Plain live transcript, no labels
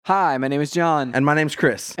Hi, my name is John. And my name's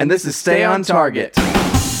Chris. And this is Stay on Target.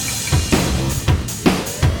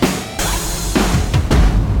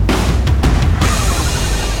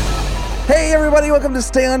 Hey everybody, welcome to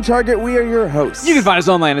Stay on Target. We are your hosts. You can find us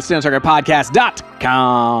online at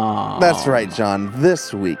stayontargetpodcast.com. That's right, John.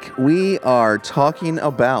 This week, we are talking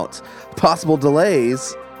about possible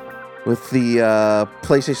delays with the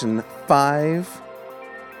PlayStation 5,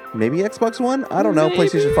 maybe Xbox One? I don't know, Maybe.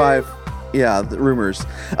 PlayStation 5. Yeah, the rumors.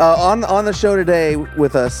 On the show today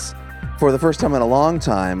with us, for the first time in a long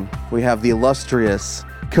time, we have the illustrious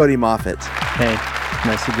Cody Moffett. Hey,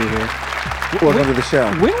 nice to be here. Welcome to the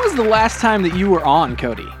show. When was the last time that you were on,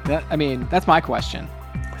 Cody? That's my question.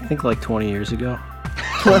 I think like 20 years ago.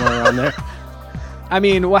 Somewhere around there. I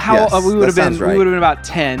mean, well, Yes, we would have that been sounds right. we would have been about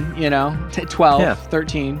 10, 12, Yeah.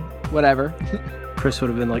 13, whatever. Chris would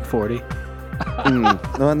have been like 40. No,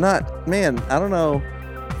 I'm not. Man, I don't know.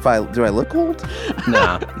 Do I look old?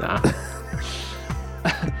 Nah.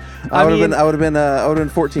 I would have been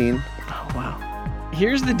 14. Oh, wow.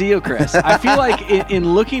 Here's the deal, Chris. I feel like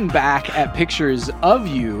in looking back at pictures of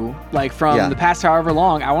you, like from the past however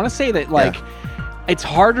long, I want to say that it's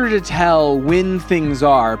harder to tell when things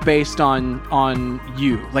are based on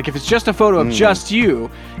you. Like if it's just a photo of just you,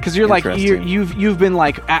 because you're like you've been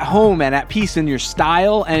like at home and at peace in your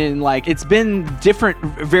style, and like it's been different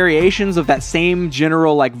variations of that same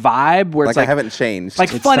general like vibe where it's I like haven't changed. like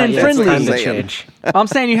fun and It's friendly. time to Saying. change. I'm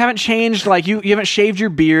saying you haven't changed, like you haven't shaved your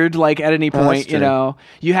beard like at any point, true.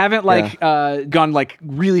 You haven't like gone like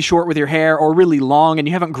really short with your hair or really long, and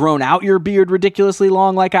you haven't grown out your beard ridiculously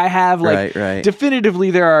long like I have. Like Right. definitively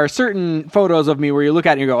there are certain photos of me where you look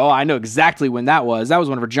at it and you go, oh, I know exactly when that was. That was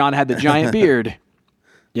whenever John had the giant beard.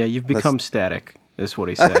 Yeah, you've become static, is what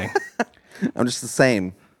he's saying. I'm just the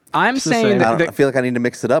same. I'm the saying same. that I feel like I need to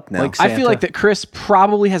mix it up now. Like I feel Santa. like that Chris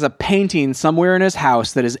probably has a painting somewhere in his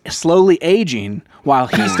house that is slowly aging while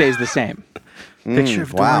he stays the same. Picture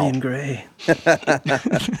of wow. Dorian Gray.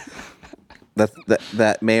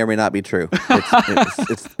 that may or may not be true.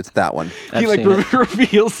 It's that one. He like seen it.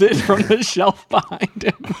 reveals it from the shelf behind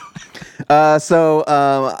him.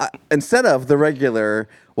 Instead of the regular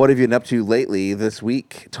 "What have you been up to lately?" this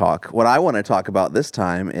week talk, what I want to talk about this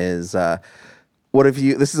time is what have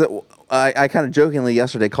you? I kind of jokingly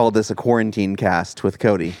yesterday called this a quarantine cast with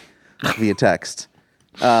Cody via text.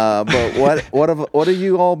 But what have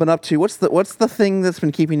you all been up to? What's the thing that's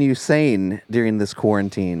been keeping you sane during this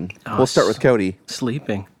quarantine? We'll start with Cody.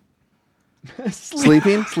 Sleeping.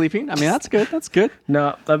 Sleeping? Sleeping. I mean, that's good. That's good.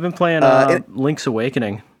 No, I've been playing Link's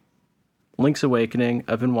Awakening. Link's Awakening.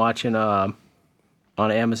 I've been watching on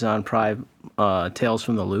Amazon Prime Tales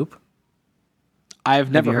from the Loop.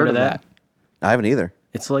 I've never you heard of that. I haven't either.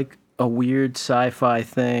 It's like a weird sci-fi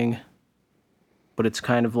thing, but it's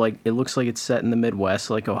kind of like, it looks like it's set in the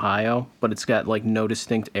Midwest, like Ohio, but it's got like no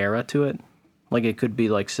distinct era to it. Like it could be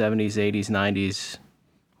like 70s, 80s, 90s,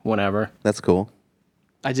 whenever. That's cool.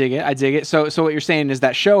 I dig it. So what you're saying is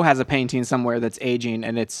that show has a painting somewhere that's aging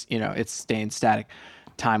and it's staying static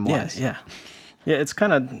time-wise. Yeah. It's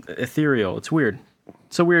kind of ethereal. It's weird.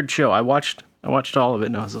 It's a weird show. I watched all of it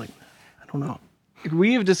and I was like, I don't know.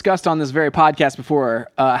 We have discussed on this very podcast before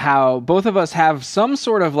how both of us have some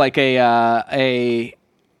sort of like a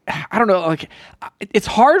I don't know, like it's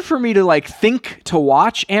hard for me to like think to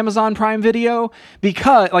watch Amazon Prime Video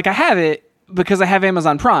because like I have it because I have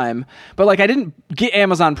Amazon Prime, but like I didn't get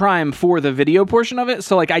Amazon Prime for the video portion of it,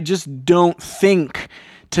 so like I just don't think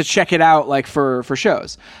to check it out like for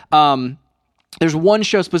shows. There's one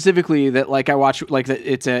show specifically that like I watch, like that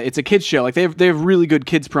it's a kids show. Like they have really good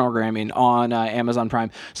kids programming on Amazon Prime.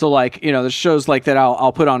 So like there's shows like that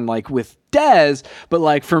I'll put on like with Dez, but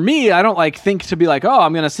like for me, I don't like think to be like, oh,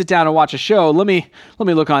 I'm gonna sit down and watch a show. Let me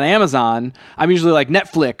look on Amazon. I'm usually like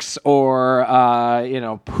Netflix or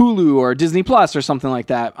Hulu or Disney Plus or something like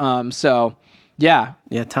that. So yeah.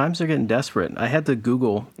 Yeah, times are getting desperate. I had to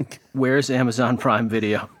Google, where's Amazon Prime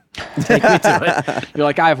Video? Take me to it. You're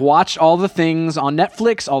like, I've watched all the things on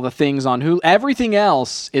Netflix, all the things on Hulu. Everything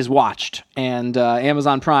else is watched. And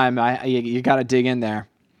Amazon Prime, you got to dig in there.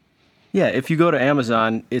 Yeah, if you go to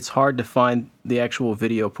Amazon, it's hard to find the actual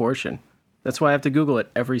video portion. That's why I have to Google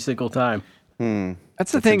it every single time.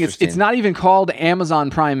 That's the thing. It's not even called Amazon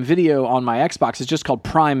Prime Video on my Xbox. It's just called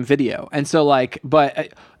Prime Video. And so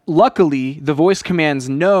luckily, the voice commands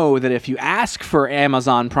know that if you ask for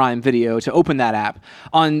Amazon Prime Video to open that app,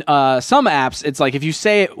 on some apps, it's like if you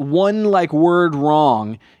say one like word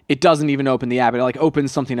wrong, it doesn't even open the app. It like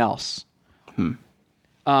opens something else.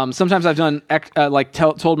 Sometimes I've done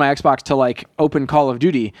told my Xbox to like open Call of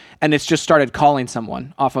Duty, and it's just started calling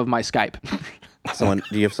someone off of my Skype. Someone?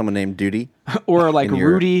 Do you have someone named Duty? Or like In your-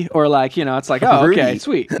 Rudy, or like, it's like, oh, okay, Rudy.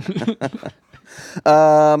 sweet.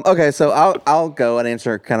 Okay, so I'll go and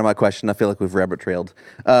answer kind of my question. I feel like we've rabbit trailed.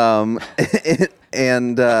 And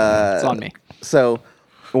It's on me. So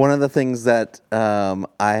one of the things that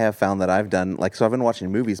I have found that I've done, like, so I've been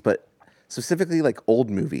watching movies, but specifically like old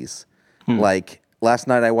movies. Like last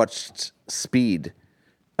night I watched Speed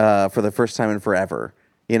for the first time in forever.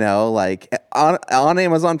 Like on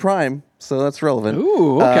Amazon Prime, so that's relevant.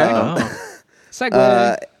 Ooh, okay.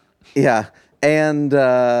 Segue. Yeah. And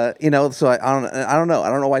so I don't know. I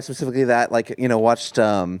don't know why specifically that. Like, watched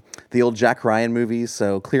the old Jack Ryan movies,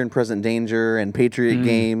 so Clear and Present Danger and Patriot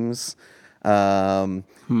Games.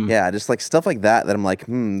 Yeah, just like stuff like that I'm like,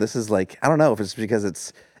 this is like, I don't know if it's because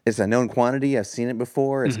it's a known quantity. I've seen it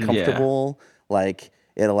before. It's comfortable. Like,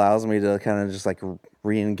 it allows me to kind of just like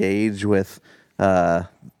re-engage with a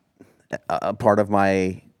part of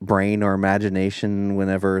my brain or imagination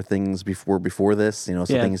whenever things before this, so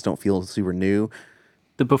things don't feel super new.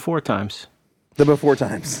 The before times. The before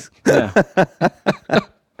times. Yeah.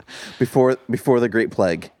 before the Great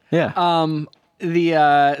Plague. Yeah.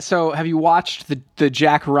 So have you watched the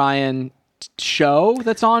Jack Ryan show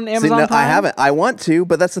that's on See, Amazon no, Prime? I haven't. I want to,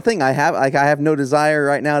 but that's the thing. I have no desire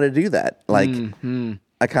right now to do that. Like,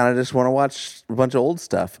 I kind of just want to watch a bunch of old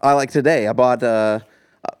stuff. Like today, I bought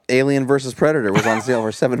Alien versus Predator was on sale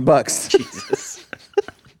for $7. Jesus,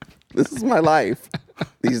 this is my life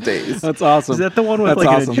these days. That's awesome. Is that the one with That's like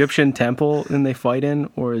awesome. an Egyptian temple and they fight in,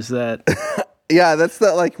 or is that? Yeah, that's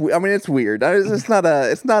the like. I mean, it's weird. It's not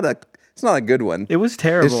a good one. It was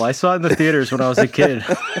terrible. I saw it in the theaters when I was a kid.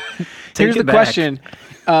 Here's the question,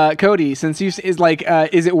 Cody. Since you is like,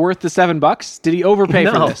 is it worth the $7? Did he overpay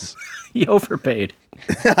for No, this? he overpaid.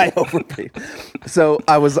 I overpaid. So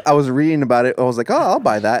I was reading about it. I was like, oh, I'll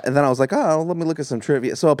buy that. And then I was like, oh, let me look at some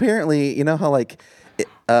trivia. So apparently, you know how like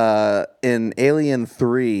in Alien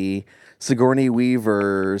 3, Sigourney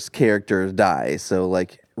Weaver's character dies. So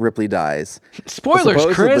like Ripley dies. Spoilers,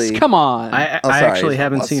 Chris. Supposedly- Come on. I sorry. actually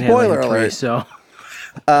haven't seen Spoiler Alien 3, alert. so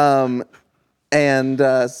And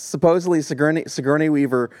supposedly Sigourney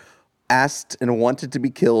Weaver asked and wanted to be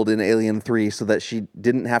killed in Alien 3 so that she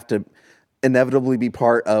didn't have to inevitably be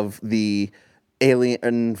part of the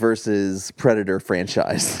Alien versus Predator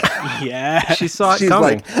franchise. yeah. she saw it She's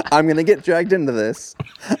coming. like, I'm going to get dragged into this.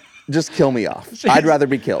 Just kill me off. I'd rather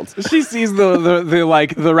be killed. She sees the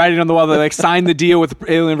like the writing on the wall. They like signed the deal with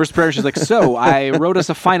Alien vs Predator. She's like, so I wrote us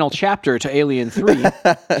a final chapter to Alien 3.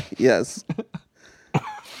 Yes.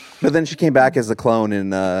 But then she came back as a clone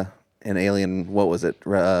in Alien, what was it?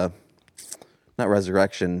 Not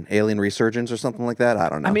Resurrection, Alien Resurgence or something like that. I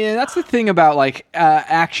don't know. I mean, that's the thing about like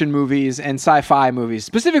action movies and sci-fi movies,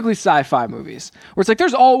 specifically sci-fi movies, where it's like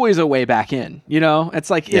there's always a way back in. It's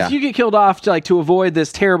like Yeah. if you get killed off to avoid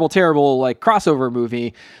this terrible like crossover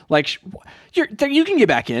movie, like you can get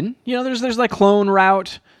back in. There's like clone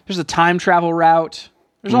route, there's a time travel route,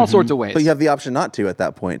 there's all sorts of ways. But you have the option not to at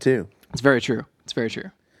that point too. It's very true. It's very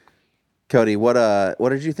true. Cody, what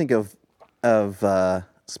did you think of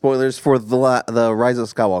spoilers for the Rise of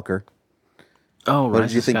Skywalker? Oh, What Rise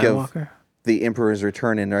did you of think Skywalker? of the Emperor's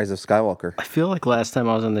Return in Rise of Skywalker? I feel like last time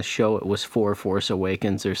I was on the show, it was for Force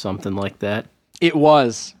Awakens or something like that. It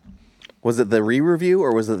was. Was it the re-review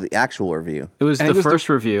or was it the actual review? It was I think the it was the- first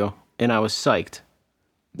review, and I was psyched.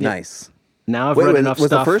 Nice. Now I've Wait, read enough was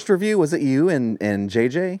stuff. the first review, was it you and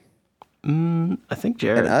JJ I think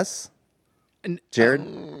Jared. and us? Jared?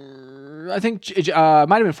 I think it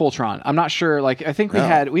might have been Fultron. I'm not sure. Like I think we Oh.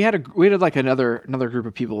 had like another group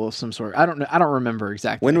of people of some sort. I don't know. I don't remember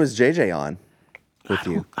exactly. When was JJ on with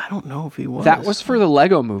you? I don't know if he was. That was for the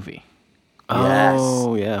Lego movie.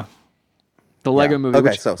 Oh, yeah. The Lego movie, Okay,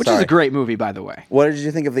 which is sorry. a great movie, by the way. What did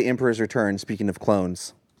you think of the Emperor's Return? Speaking of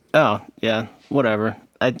clones, Oh, yeah. Whatever.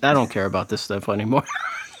 I don't care about this stuff anymore.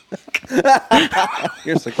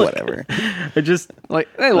 you're just like whatever. I just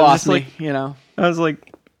Like they lost just me, like- I was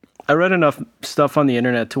like, I read enough stuff on the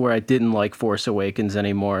internet to where I didn't like Force Awakens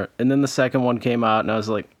anymore. And then the second one came out, and I was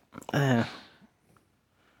like, eh.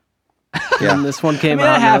 And Yeah, this one came I mean,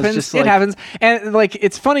 out, it and I was happens. just It like, happens, and like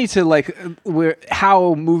it's funny to like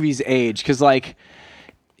how movies age because like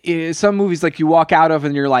some movies like you walk out of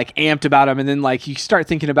and you're like amped about them, and then like you start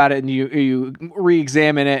thinking about it and you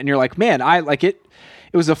re-examine it and you're like, man, I like it.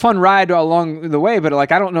 It was a fun ride along the way, but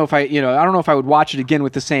like I don't know if I don't know if I would watch it again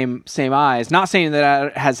with the same eyes. Not saying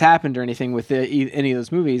that has happened or anything with any of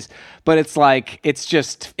those movies, but it's like it's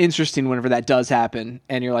just interesting whenever that does happen,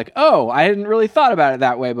 and you're like, oh, I hadn't really thought about it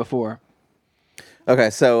that way before. Okay,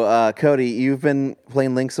 so Cody, you've been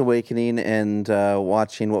playing Link's Awakening and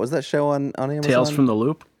watching what was that show on Amazon? Tales from the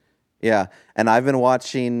Loop. Yeah, and I've been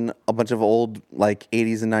watching a bunch of old like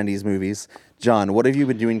 80s and 90s movies. John, what have you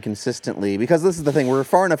been doing consistently? Because this is the thing, we're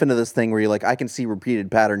far enough into this thing where you're like, I can see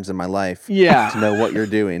repeated patterns in my life to know what you're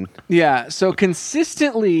doing. Yeah, so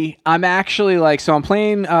consistently, I'm actually like, so I'm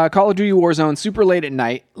playing Call of Duty Warzone super late at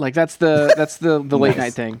night. Like that's the late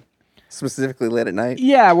night thing. Specifically late at night?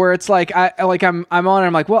 Yeah, where it's like I'm on and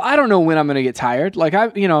I'm like, well, I don't know when I'm gonna get tired. Like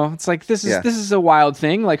it's like this is a wild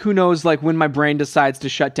thing. Like who knows like when my brain decides to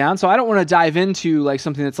shut down. So I don't want to dive into like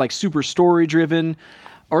something that's like super story driven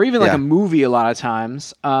or even like a movie a lot of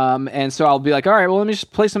times. And so I'll be like, all right, well, let me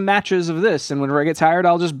just play some matches of this. And whenever I get tired,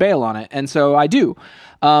 I'll just bail on it. And so I do.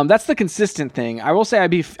 That's the consistent thing. I will say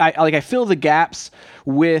I fill the gaps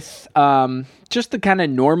with just the kind of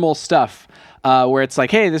normal stuff. Where it's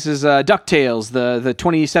like, hey, this is DuckTales, the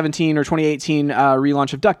 2017 or 2018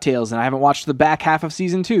 relaunch of DuckTales, and I haven't watched the back half of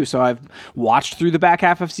season 2, so I've watched through the back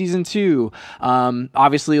half of season 2.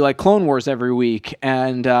 Obviously, like Clone Wars every week,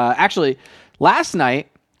 and actually, last night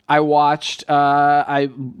I watched a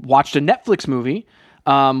Netflix movie.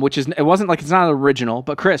 It wasn't like it's not an original,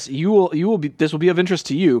 but Chris, this will be of interest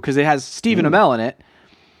to you because it has Stephen Amell in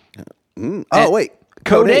it. Wait,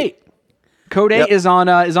 Code 8. Code 8 is on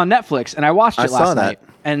Netflix, and I watched it last night,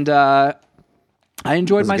 and I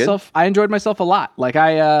enjoyed myself. Good? I enjoyed myself a lot. Like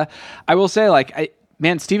I will say, like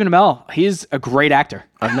Stephen Amell, he's a great actor.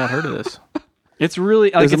 I've not heard of this. It's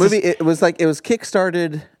really like it was a movie. It was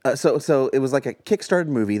kickstarted. So it was like a kickstarted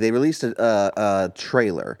movie. They released a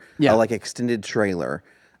trailer, like extended trailer.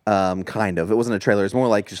 Kind of. It wasn't a trailer. It was more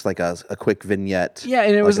like just like a quick vignette. Yeah,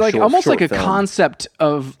 and it was like almost like a concept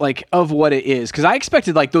of what it is. Because I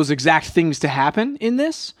expected like those exact things to happen in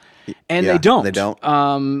this, and they don't. They don't.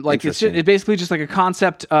 Like it's basically just like a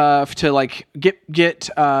concept to like get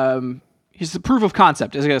It's the proof of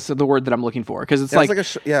concept is I guess the word that I'm looking for because it's like a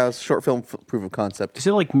short film proof of concept. Is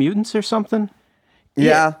it like mutants or something?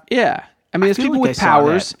 Yeah. I mean, it's people with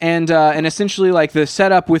powers, and essentially like the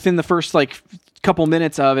setup within the first like couple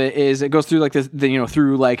minutes of it is it goes through like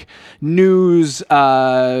through like news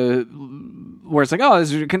where it's like, oh,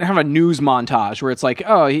 this is kind of a news montage where it's like,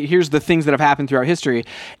 oh, here's the things that have happened throughout history,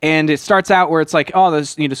 and it starts out where it's like, oh,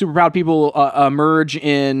 this super proud people emerge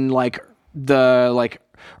in like the like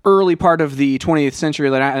early part of the 20th century,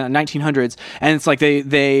 like 1900s, and it's like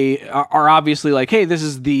they are obviously like, hey, this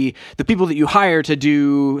is the people that you hire to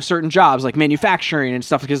do certain jobs like manufacturing and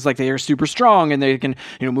stuff because like they are super strong and they can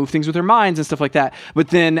move things with their minds and stuff like that. But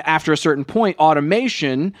then after a certain point,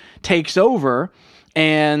 automation takes over.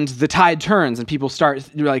 And the tide turns, and people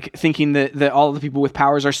start like thinking that all the people with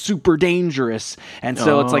powers are super dangerous, and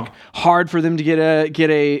so it's like hard for them to get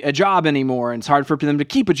a job anymore, and it's hard for them to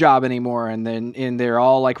keep a job anymore, and they're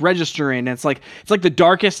all like registering. And it's like the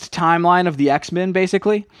darkest timeline of the X-Men,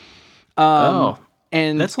 basically. And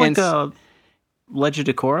that's like a Legend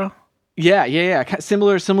of Korra. Yeah.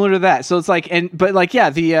 Similar to that. So it's like, they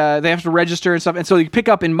have to register and stuff. And so you pick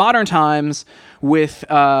up in modern times with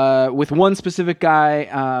one specific guy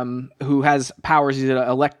who has powers. He's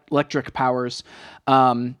electric powers,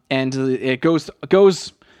 and it goes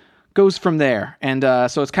from there. And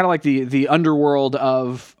so it's kind of like the underworld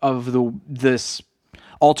of this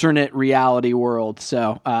alternate reality world,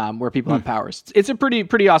 so where people have powers. It's a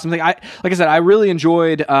pretty awesome thing. Like I said, I really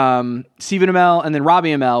enjoyed Stephen Amell and then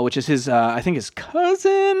Robbie Amell, which is his I think his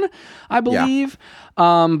cousin, I believe.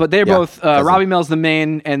 But they're both Robbie Amell's the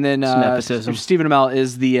main, and then Stephen Amell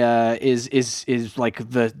is the is like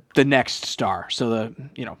the next star. So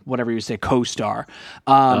the whatever you say co-star.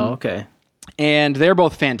 Okay. And they're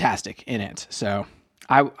both fantastic in it. So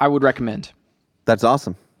I would recommend. That's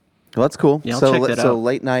awesome. Well, that's cool. Yeah, I'll check that out. So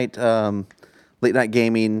late night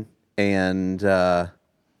gaming and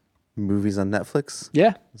movies on Netflix.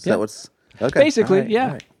 Yeah, is that what's okay? Basically,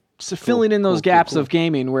 all right. So filling in those gaps of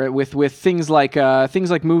gaming, where with things like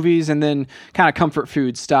movies and then kind of comfort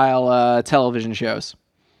food style television shows.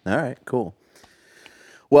 All right, cool.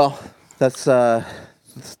 Well, that's what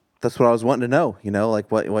I was wanting to know. Like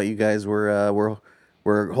what you guys were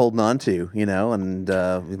holding on to. And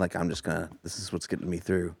like this is what's getting me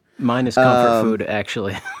through. Mine is comfort food,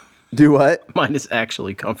 actually. Do what? Mine is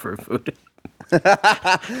actually comfort food.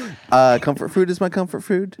 Comfort food is my comfort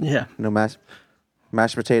food? Yeah.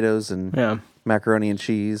 Mashed potatoes and macaroni and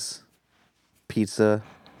cheese, pizza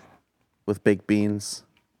with baked beans.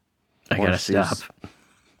 I gotta stop.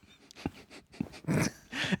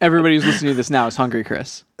 Everybody who's listening to this now is hungry,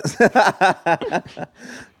 Chris.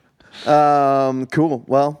 Cool.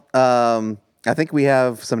 Well, I think we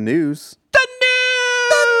have some news.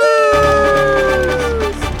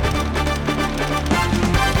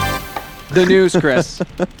 The news, Chris.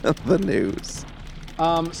 The news.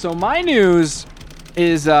 So my news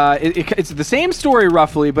is it's the same story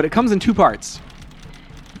roughly, but it comes in two parts.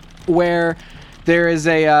 Where there is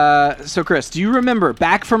so Chris, do you remember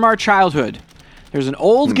back from our childhood? There's an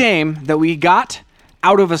old game that we got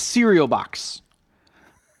out of a cereal box,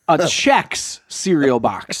 a Chex cereal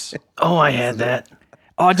box. Oh, I had that.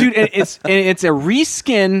 Oh, dude, it's a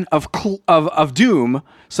reskin of Doom.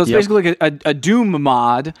 So it's basically like a Doom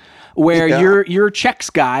mod where you're a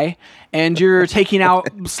Chex guy and you're taking out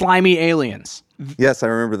slimy aliens. Yes, I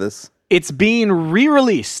remember this. It's being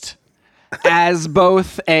re-released as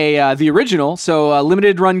both the original. So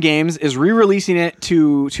Limited Run Games is re-releasing it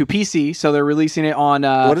to PC. So they're releasing it on.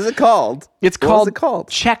 What is it called? It's What is it called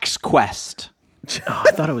Chex Quest. Oh,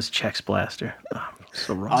 I thought it was Chex Blaster. Oh, I'm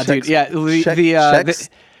so wrong. Dude, yeah,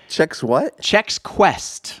 Chex what? Chex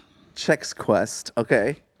Quest. Chex Quest.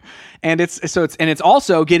 Okay. And it's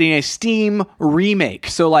also getting a Steam remake.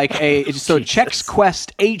 So like Chex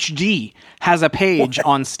Quest HD has a page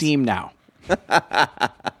on Steam now.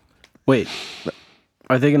 Wait,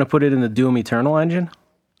 are they going to put it in the Doom Eternal engine?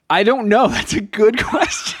 I don't know. That's a good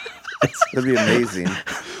question. That'd be amazing.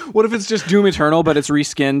 What if it's just Doom Eternal, but it's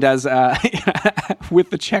reskinned as with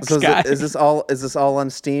the Chex guy? Is this all on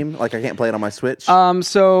Steam? Like I can't play it on my Switch?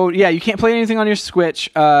 So yeah, you can't play anything on your Switch.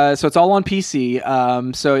 So it's all on PC.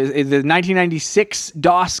 So the 1996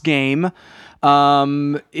 DOS game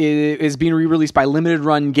is being re-released by Limited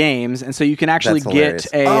Run Games, and so you can actually get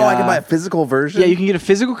a. Oh, I can buy a physical version. Yeah, you can get a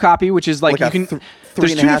physical copy, which is like you can.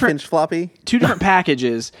 3.5-inch floppy. Two different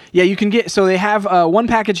packages. Yeah, you can get. So they have one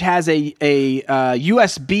package has a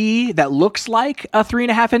USB that looks like a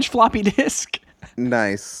 3.5-inch floppy disk.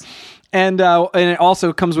 Nice. And it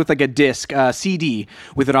also comes with like a disc CD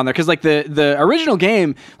with it on there because like the original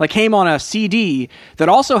game like came on a CD that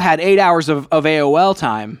also had 8 hours of AOL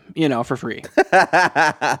time, for free.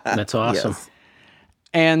 That's awesome. Yes.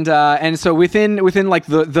 And so within like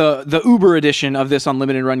the Uber edition of this on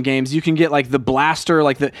Limited Run Games, you can get like the blaster,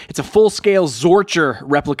 it's a full scale Zorcher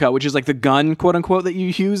replica, which is like the gun, quote unquote, that you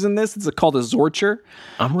use in this. It's called a Zorcher.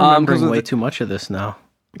 I'm remembering way too much of this now.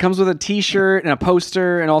 It comes with a T-shirt and a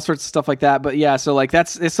poster and all sorts of stuff like that. But yeah, so like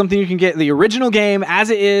it's something you can get the original game as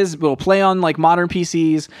it is. Will play on like modern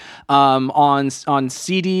PCs, on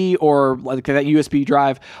CD or like that USB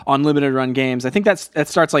drive on Limited Run Games. I think that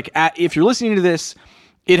starts like if you're listening to this,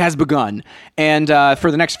 it has begun. And for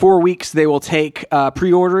the next 4 weeks, they will take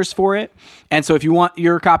pre-orders for it. And so if you want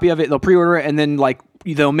your copy of it, they'll pre-order it and then like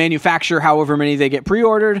they'll manufacture however many they get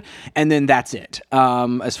pre-ordered, and then that's it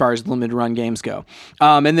as far as Limited Run Games go.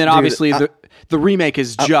 And then obviously the remake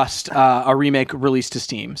is just a remake released to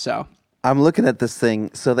Steam. So I'm looking at this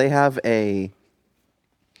thing. So they have I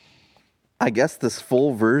guess this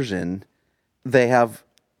full version, they have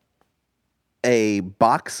a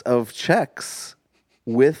box of Chex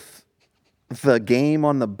with the game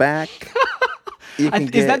on the back.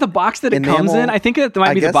 Is that the box that it comes in? I think that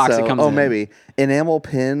might be the box it comes in. Oh, maybe. Enamel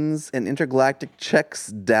pins, an intergalactic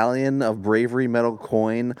Chex Dallion of Bravery metal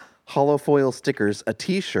coin, hollow foil stickers, a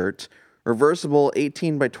T-shirt, reversible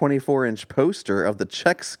 18 by 24-inch poster of the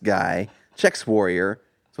Chex guy, Chex Warrior,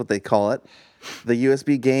 that's what they call it, the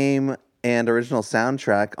USB game and original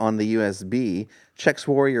soundtrack on the USB, Chex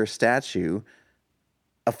Warrior statue,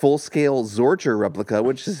 a full-scale Zorcher replica,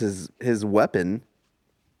 which is his weapon.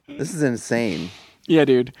 This is insane. Yeah,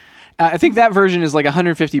 dude. I think that version is like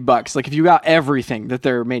 $150. Like if you got everything that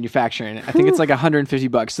they're manufacturing, I think it's like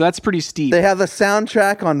 $150. So that's pretty steep. They have the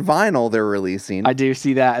soundtrack on vinyl they're releasing. I do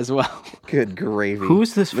see that as well. Good gravy.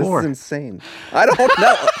 Who's this for? This is insane. I don't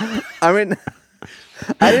know. I mean,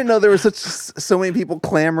 I didn't know there were so many people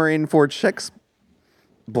clamoring for Chex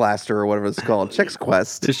Blaster or whatever it's called, Chex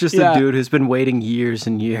Quest. It's just a dude who's been waiting years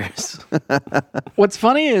and years. What's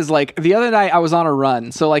funny is like the other night I was on a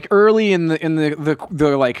run. So like early in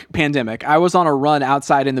the like pandemic, I was on a run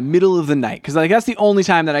outside in the middle of the night because like that's the only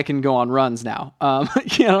time that I can go on runs now.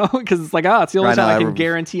 Because it's like it's the only time I can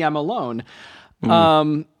guarantee I'm alone.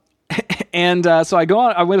 And so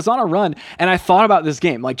I was on a run and I thought about this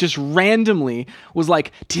game, like just randomly was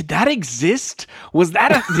like, did that exist? Did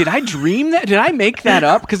I dream that? Did I make that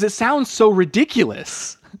up? Because it sounds so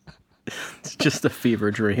ridiculous. It's just a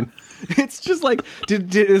fever dream. It's just like,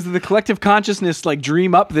 is the collective consciousness like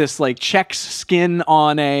dream up this like Chex skin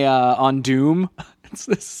on Doom?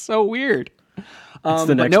 It's so weird. It's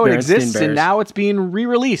the next but no, it exists and now it's being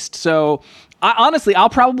re-released. So honestly,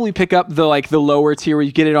 I'll probably pick up the lower tier where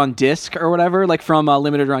you get it on disc or whatever, like from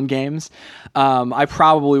Limited Run Games. I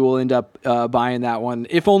probably will end up buying that one,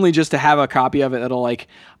 if only just to have a copy of it that'll like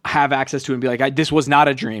have access to it and be like, this was not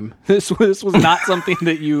a dream. This was not something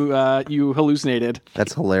that you hallucinated.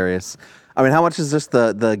 That's hilarious. I mean, how much is this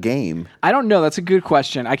the game? I don't know. That's a good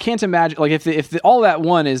question. I can't imagine like if all that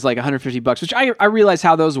one is like $150, which I realize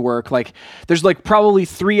how those work. Like there's like probably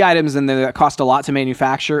 3 items in there that cost a lot to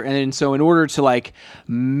manufacture, and so in order to like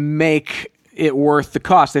make it worth the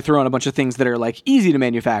cost, they throw in a bunch of things that are like easy to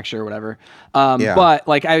manufacture or whatever. But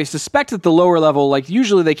like I suspect that the lower level, like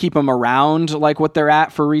usually they keep them around like what they're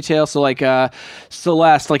at for retail. So like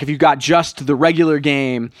Celeste, like if you got just the regular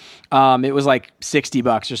game, it was like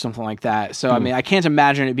 $60 or something like that. So I mean, I can't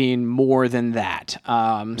imagine it being more than that.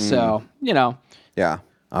 So Yeah.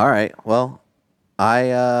 All right. Well,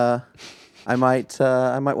 I might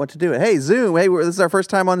want to do it. Hey, Zoom. Hey, this is our first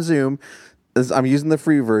time on Zoom. I'm using the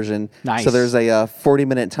free version. Nice. So there's a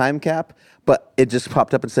 40-minute time cap, but it just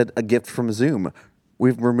popped up and said a gift from Zoom.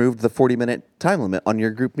 We've removed the 40-minute time limit on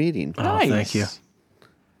your group meeting. Oh, Nice. thank you.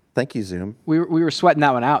 Thank you, Zoom. We were sweating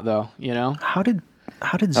that one out though. How did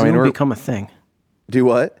Zoom become a thing? Do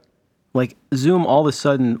what? Like Zoom, all of a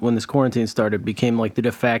sudden, when this quarantine started, became like the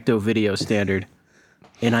de facto video standard,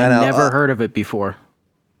 and I know, never heard of it before.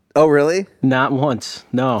 Oh, really? Not once.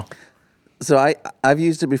 No. So I've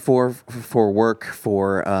used it before for work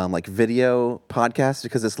for like video podcasts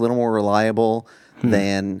because it's a little more reliable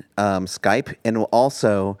than Skype, and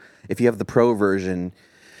also if you have the pro version,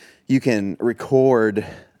 you can record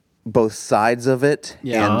both sides of it,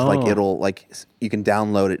 and like it'll like you can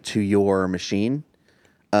download it to your machine,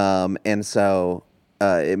 and so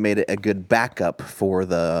it made it a good backup for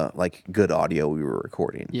the like good audio we were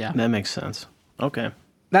recording. Yeah. That makes sense. Okay.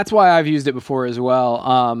 That's why I've used it before as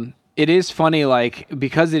well. It is funny, like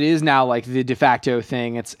because it is now like the de facto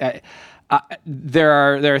thing. It's there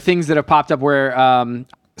are things that have popped up where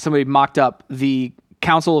somebody mocked up the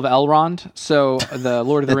Council of Elrond, so the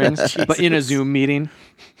Lord of the Rings, but in a Zoom meeting.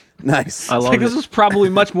 Nice. I love This was probably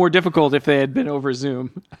much more difficult if they had been over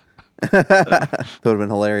Zoom. That would have been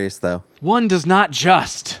hilarious, though. One does not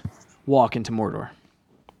just walk into Mordor.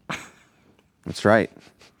 That's right.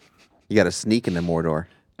 You got to sneak into Mordor.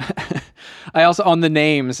 I also on the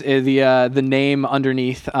names the name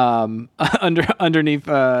underneath underneath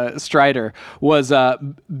Strider was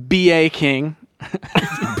B.A. King.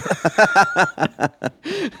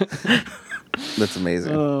 That's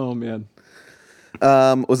amazing. Oh man.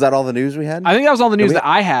 Was that all the news we had? I think that was all the news that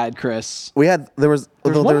I had, Chris. We had there was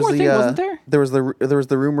one more thing, wasn't there? There was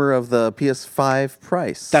the rumor of the PS5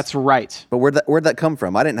 price. That's right. But where'd that come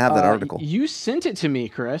from? I didn't have that article. You sent it to me,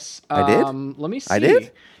 Chris. I did? Let me see. I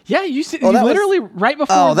did? Yeah, you sent that was- literally right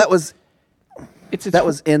before. Oh, that was That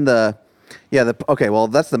was in the okay. Well,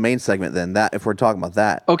 that's the main segment then. That if we're talking about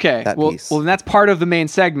that. okay. That Well, piece. then that's part of the main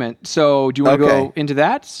segment. So, do you want to Okay. go into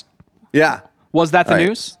that? Yeah, Was that the All right.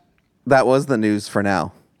 news? that was the news for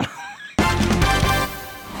now.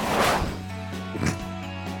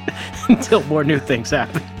 Until more new things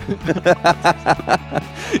happen.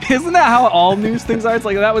 Isn't that how all news things are? It's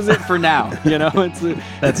like that was it for now. It's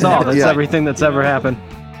That's all. That's Yeah. everything that's ever happened.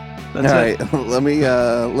 That's All it. right, let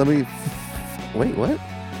me wait. What?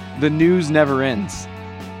 the news never ends.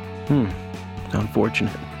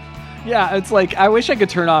 Unfortunate. Yeah, it's like I wish I could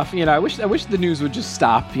turn off. I wish the news would just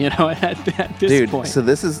stop. At this Dude, point. so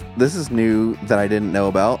this is new that I didn't know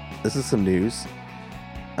about. This is some news.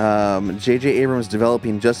 J.J. Abrams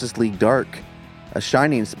developing Justice League Dark, a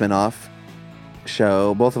Shining spinoff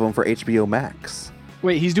show, both of them for HBO Max.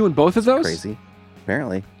 Wait, he's doing both of those? Crazy.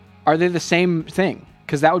 Apparently. Are they the same thing?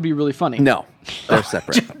 Because that would be really funny. No, they're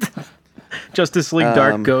separate. Justice League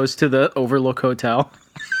Dark goes to the Overlook Hotel.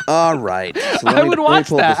 All right. So I would watch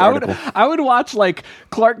that. I would watch like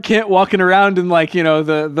Clark Kent walking around and like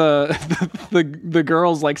the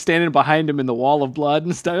girls like standing behind him in the wall of blood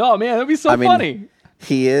and stuff. Oh man, that'd be so funny.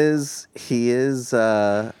 He is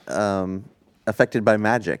affected by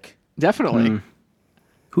magic. Definitely.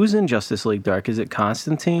 Who's in Justice League Dark? Is it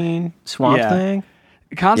Constantine, Swamp Yeah. Thing?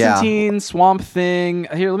 Constantine, Swamp Thing.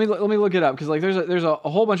 Here, let me look it up because like there's a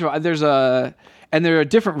whole bunch of and there are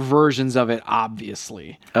different versions of it,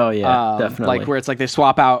 obviously. Oh yeah, definitely. Like where it's like they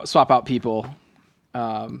swap out people.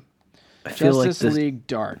 I feel like Justice League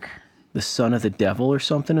Dark. the son of the devil or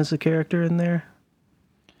something is a character in there.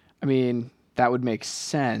 I mean, that would make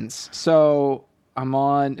sense. So I'm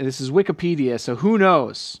on. This is Wikipedia. So who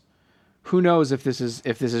knows? Who knows if this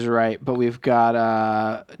is right? But we've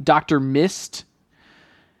got Dr. Mist,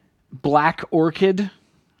 Black Orchid,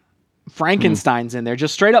 Frankenstein's in there.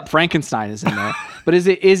 Just straight up Frankenstein is in there. But is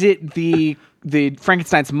it the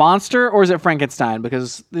Frankenstein's monster or is it Frankenstein?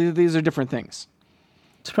 Because these are different things.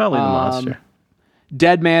 It's probably the monster.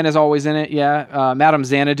 Dead Man is always in it. Yeah. Madame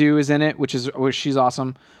Xanadu is in it, which she's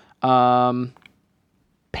awesome.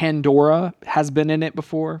 Pandora has been in it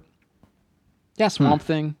before. Yeah, Swamp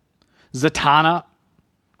Thing. Zatanna.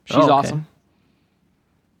 She's Oh, okay. awesome.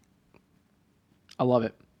 I love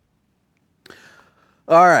it.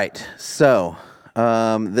 All right. So,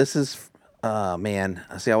 this is, man.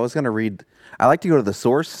 See, I was going to read. I like to go to the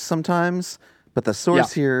source sometimes, but the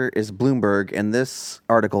source here is Bloomberg, and this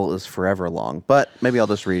article is forever long. But maybe I'll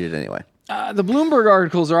just read it anyway. The Bloomberg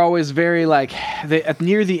articles are always very like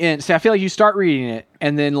near the end. See, I feel like you start reading it,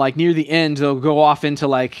 and then like near the end, they'll go off into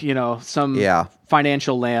like some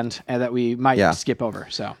financial land that we might skip over.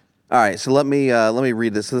 So, all right. So let me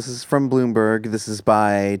read this. So this is from Bloomberg. This is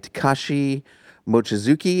by Takashi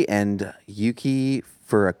Mochizuki and Yuki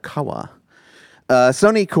Furukawa.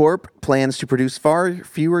 Sony Corp plans to produce far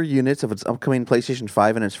fewer units of its upcoming PlayStation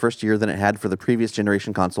 5 in its first year than it had for the previous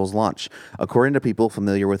generation console's launch, according to people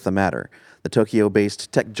familiar with the matter. The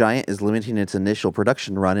Tokyo-based tech giant is limiting its initial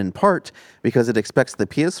production run in part because it expects the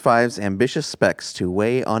PS5's ambitious specs to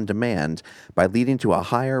weigh on demand by leading to a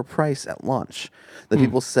higher price at launch. The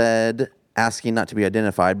people said, asking not to be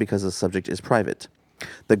identified because the subject is private.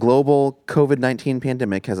 The global COVID-19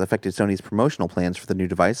 pandemic has affected Sony's promotional plans for the new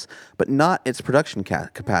device, but not its production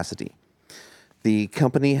capacity. The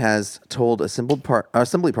company has told assembly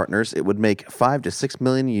partners it would make 5 to 6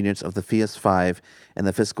 million units of the PS5 in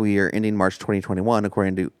the fiscal year ending March 2021,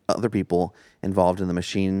 according to other people involved in the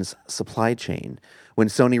machine's supply chain. When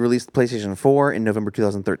Sony released the PlayStation 4 in November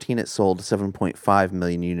 2013, it sold 7.5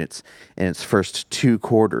 million units in its first 2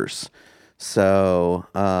 quarters. So,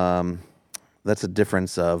 that's a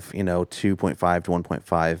difference of, 2.5 to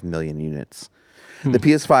 1.5 million units. The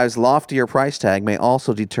PS5's loftier price tag may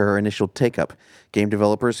also deter initial take-up. Game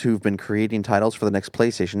developers who've been creating titles for the next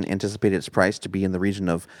PlayStation anticipate its price to be in the region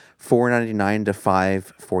of $499 to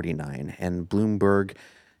 $549. And Bloomberg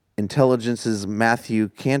Intelligence's Matthew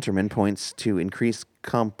Canterman points to increased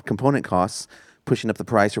component costs, pushing up the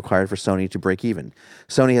price required for Sony to break even.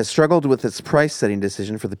 Sony has struggled with its price-setting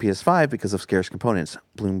decision for the PS5 because of scarce components,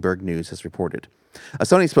 Bloomberg News has reported. A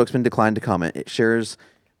Sony spokesman declined to comment. Its shares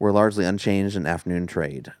were largely unchanged in afternoon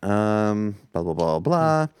trade. Blah, blah, blah,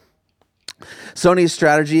 blah. Sony's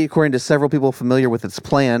strategy, according to several people familiar with its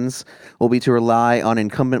plans, will be to rely on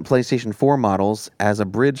incumbent PlayStation 4 models as a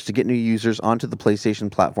bridge to get new users onto the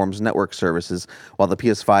PlayStation platform's network services while the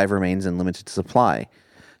PS5 remains in limited supply.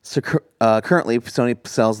 So currently, Sony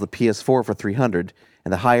sells the PS4 for $300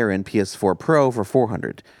 and the higher-end PS4 Pro for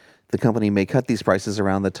 $400. The company may cut these prices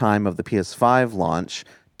around the time of the PS5 launch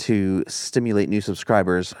to stimulate new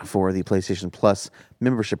subscribers for the PlayStation Plus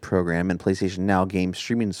membership program and PlayStation Now game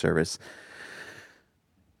streaming service.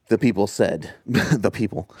 The people said. The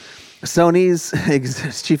people. Sony's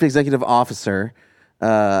chief executive officer,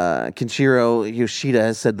 Kenshiro Yoshida,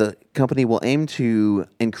 has said the company will aim to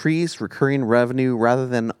increase recurring revenue rather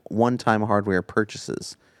than one-time hardware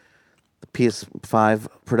purchases. The PS5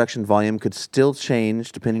 production volume could still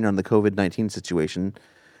change depending on the COVID-19 situation.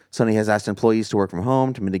 Sony has asked employees to work from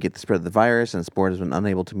home to mitigate the spread of the virus, and its board has been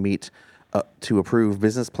unable to approve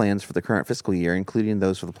business plans for the current fiscal year, including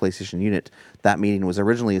those for the PlayStation unit. That meeting was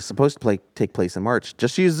originally supposed to take place in March.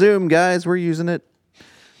 Just use Zoom, guys. We're using it.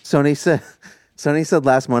 Sony said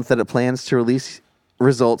last month that it plans to release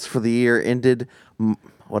results for the year ended.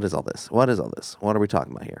 What is all this? What are we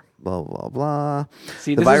talking about here? Blah, blah, blah.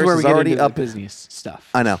 See, this is where we get into the business stuff.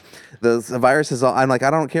 I know. The virus has... I'm like, I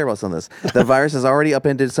don't care about some of this. The virus has already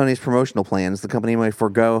upended Sony's promotional plans. The company may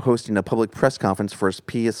forego hosting a public press conference for its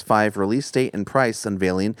PS5 release date and price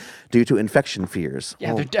unveiling due to infection fears.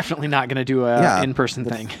 Yeah, they're definitely not going to do an in-person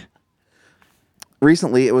thing.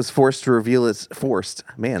 Recently, it was forced to reveal its forced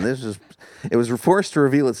DualSense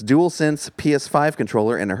PS5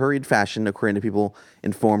 controller in a hurried fashion, according to people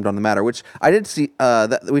informed on the matter. Which I did see.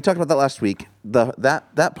 We talked about that last week.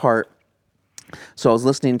 That part. So I was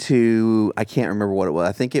listening to. I can't remember what it was.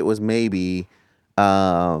 I think it was maybe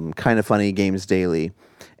Kind of Funny Games Daily,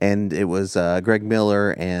 and it was Greg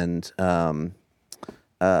Miller and Gary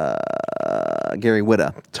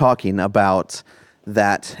Whitta talking about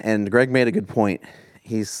that, and Greg made a good point.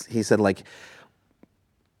 He said, like,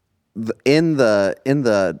 in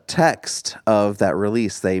the text of that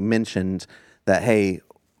release, they mentioned that, hey,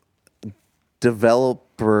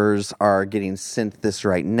 developers are getting sent this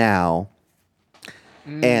right now,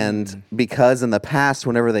 and because in the past,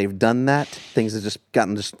 whenever they've done that, things have just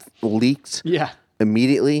gotten leaked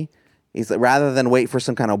immediately. He's like, rather than wait for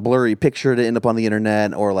some kind of blurry picture to end up on the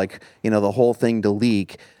internet or the whole thing to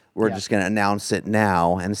leak, we're just going to announce it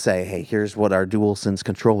now and say, hey, here's what our DualSense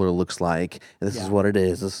controller looks like. This is what it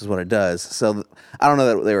is. This is what it does. So I don't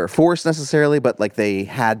know that they were forced necessarily, but they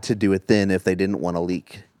had to do it then if they didn't want to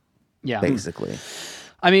leak, basically.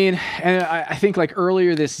 I mean, and I think like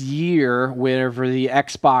earlier this year, whenever the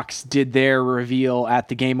Xbox did their reveal at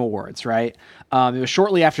the Game Awards, right? It was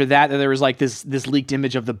shortly after that there was like this leaked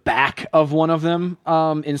image of the back of one of them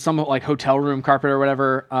in some like hotel room carpet or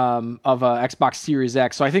whatever of a Xbox Series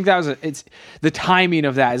X. So I think that was it's the timing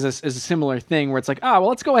of that is a similar thing where it's like, well,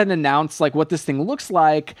 let's go ahead and announce like what this thing looks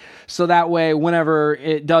like, so that way whenever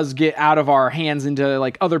it does get out of our hands into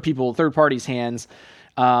like other people, third parties' hands,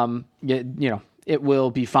 it will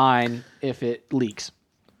be fine if it leaks.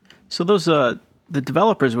 So those the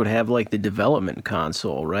developers would have like the development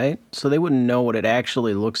console, right? So they wouldn't know what it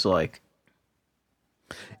actually looks like.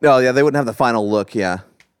 No, yeah, they wouldn't have the final look, yeah,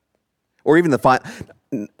 or even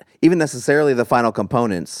even necessarily the final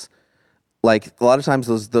components. Like a lot of times,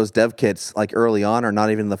 those dev kits, like early on, are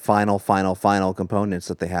not even the final components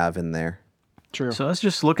that they have in there. True. So I was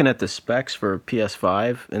just looking at the specs for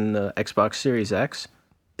PS5 and the Xbox Series X.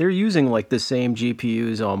 They're using like the same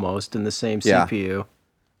GPUs almost and the same CPU.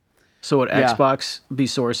 So would Xbox be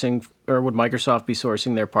sourcing, or would Microsoft be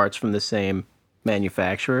sourcing their parts from the same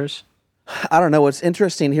manufacturers? I don't know. What's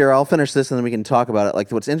interesting here, I'll finish this and then we can talk about it.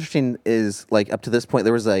 Like, what's interesting is, like, up to this point,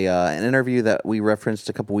 there was an interview that we referenced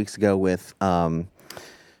a couple weeks ago with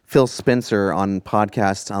Phil Spencer on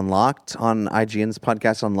Podcast Unlocked, on IGN's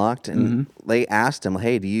Podcast Unlocked, and they asked him,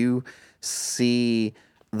 hey, do you see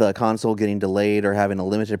the console getting delayed or having a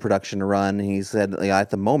limited production run? And he said, at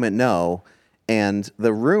the moment, no. And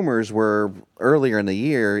the rumors were earlier in the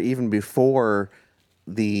year, even before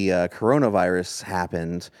the coronavirus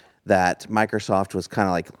happened, that Microsoft was kind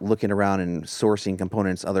of like looking around and sourcing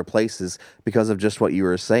components other places because of just what you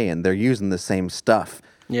were saying. They're using the same stuff.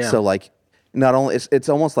 Yeah. So like, not only it's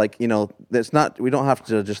almost like, it's not, we don't have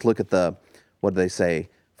to just look at the, what do they say,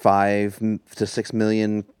 5 to 6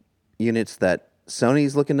 million units that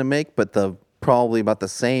Sony's looking to make, but probably about the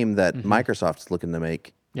same that Microsoft's looking to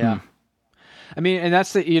make. Yeah. I mean, and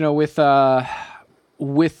that's with the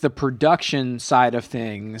production side of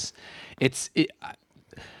things,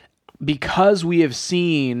 because we have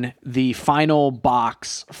seen the final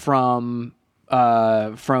box from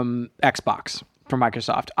Xbox, from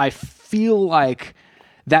Microsoft, I feel like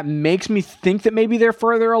that makes me think that maybe they're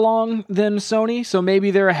further along than Sony. So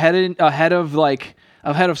maybe they're ahead of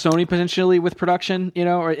Sony potentially with production,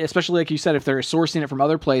 or especially like you said, if they're sourcing it from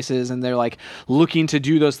other places and they're like looking to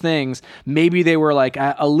do those things, maybe they were like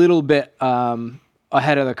a little bit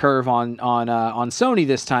ahead of the curve on Sony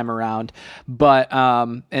this time around. But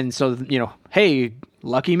and so hey,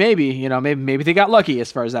 lucky maybe, maybe they got lucky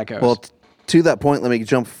as far as that goes. Well, to that point, let me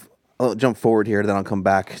jump forward here, then I'll come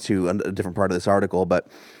back to a different part of this article. But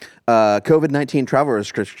COVID-19 travel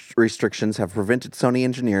restrictions have prevented Sony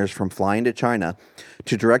engineers from flying to China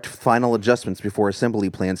to direct final adjustments before assembly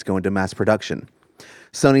plants go into mass production.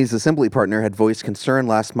 Sony's assembly partner had voiced concern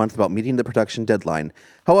last month about meeting the production deadline.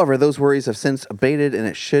 However, those worries have since abated, and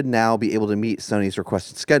it should now be able to meet Sony's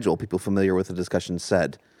requested schedule, people familiar with the discussion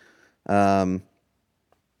said. So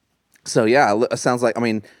yeah, it sounds like, I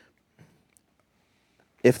mean,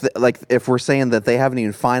 if we're saying that they haven't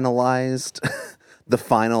even finalized the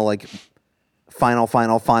final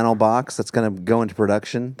box that's going to go into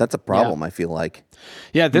production, that's a problem. I feel like.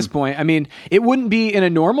 Yeah, at this point, I mean, it wouldn't be in a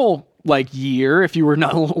normal year if you were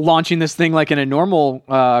not launching this thing like in a normal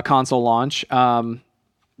console launch.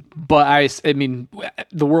 But I mean,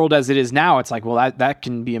 the world as it is now, it's like, well, that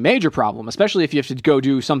can be a major problem, especially if you have to go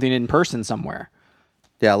do something in person somewhere.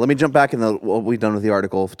 Yeah, let me jump back in what we've done with the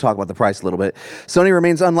article, talk about the price a little bit. Sony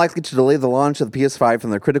remains unlikely to delay the launch of the PS5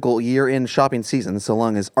 from their critical year-end shopping season so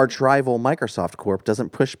long as arch-rival Microsoft Corp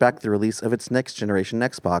doesn't push back the release of its next-generation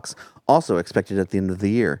Xbox, also expected at the end of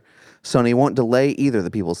the year. Sony won't delay either,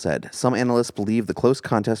 the people said. Some analysts believe the close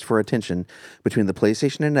contest for attention between the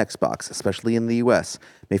PlayStation and Xbox, especially in the US,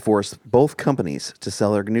 may force both companies to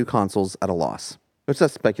sell their new consoles at a loss. Which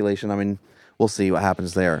that's speculation. I mean, we'll see what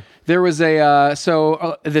happens there. There was the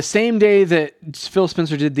same day that Phil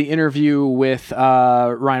Spencer did the interview with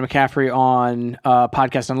Ryan McCaffrey on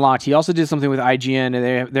Podcast Unlocked, he also did something with IGN,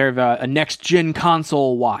 and they have a next-gen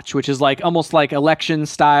console watch, which is like almost like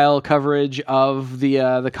election-style coverage of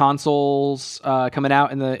the consoles coming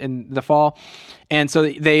out in the fall. And so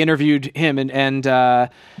they interviewed him, and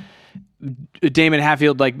Damon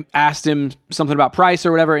Hatfield asked him something about price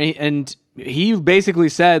or whatever, and he basically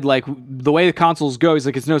said the way the consoles go, he's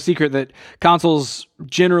it's no secret that consoles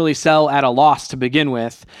generally sell at a loss to begin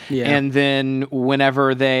with, and then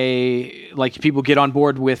whenever they people get on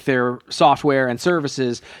board with their software and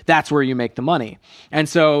services, that's where you make the money. And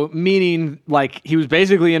so meaning he was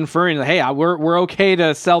basically inferring that, hey, we're okay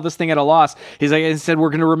to sell this thing at a loss. He said we're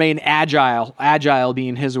going to remain agile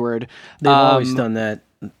being his word. They've always done that.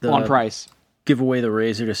 on price. Give away the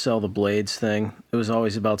razor to sell the blades thing. It was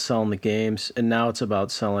always about selling the games, and now it's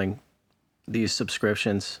about selling these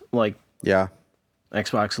subscriptions, like Yeah.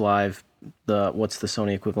 Xbox Live. What's the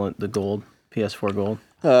Sony equivalent? The Gold, PS4 Gold.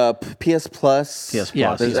 PS Plus. PS Yeah,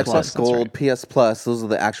 Plus. There's PS Xbox Plus, that's Gold, right. PS Plus. Those are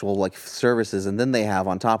the actual like services, and then they have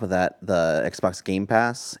on top of that the Xbox Game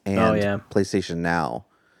Pass and PlayStation Now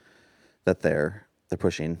that they're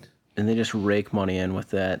pushing. And they just rake money in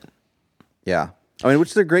with that. Yeah, I mean,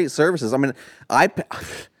 which they're great services. I mean,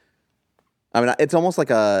 it's almost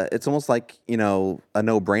like a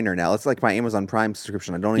no-brainer now. It's like my Amazon Prime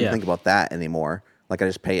subscription. I don't even think about that anymore. Like I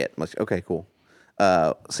just pay it. I'm like, okay, cool.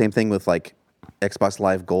 Same thing with like Xbox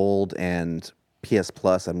Live Gold and PS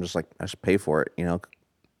Plus. I'm just like, I should pay for it,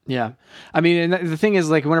 Yeah. I mean, and the thing is,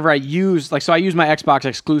 like, whenever I use, like, so I use my Xbox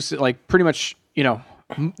exclusive, like, pretty much,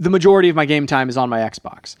 the majority of my game time is on my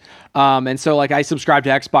Xbox. And so, like, I subscribe to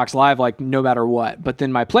Xbox Live, like, no matter what. But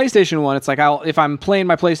then my PlayStation one, it's like, if I'm playing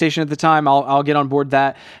my PlayStation at the time, I'll get on board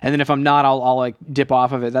that. And then if I'm not, I'll like, dip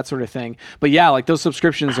off of it, that sort of thing. But yeah, like, those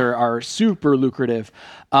subscriptions are super lucrative.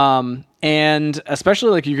 And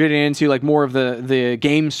especially like you're getting into like more of the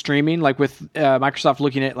game streaming, like with Microsoft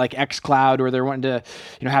looking at like xCloud, or they're wanting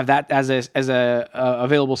to have that as a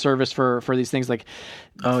available service for these things. Like,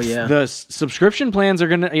 oh yeah, the subscription plans are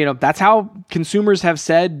gonna that's how consumers have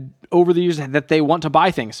said over the years that they want to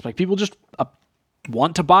buy things. Like people just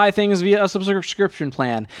want to buy things via a subscription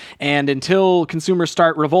plan, and until consumers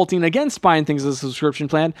start revolting against buying things as a subscription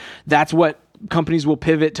plan, that's what companies will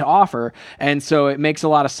pivot to offer. And so it makes a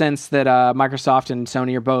lot of sense that Microsoft and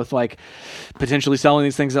Sony are both like potentially selling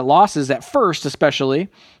these things at losses at first, especially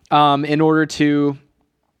in order to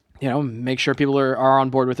make sure people are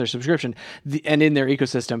on board with their subscription and in their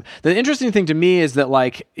ecosystem. The interesting thing to me is that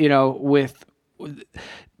like with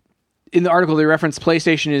in the article they reference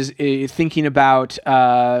PlayStation is thinking about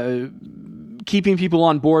keeping people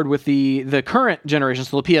on board with the current generation,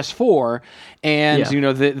 so the PS4, and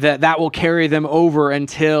that will carry them over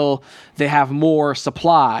until they have more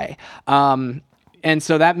supply. And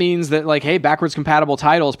so that means that like, hey, backwards compatible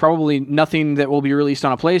titles, probably nothing that will be released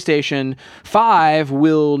on a PlayStation 5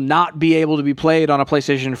 will not be able to be played on a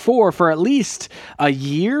PlayStation 4 for at least a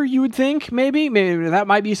year, you would think. Maybe that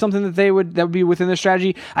might be something that would be within their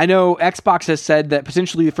strategy. I know Xbox has said that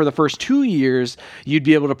potentially for the first 2 years, you'd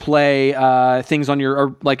be able to play things on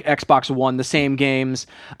or like Xbox One, the same games,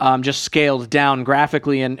 just scaled down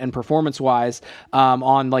graphically and performance-wise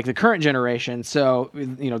on like the current generation. So,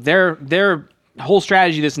 their whole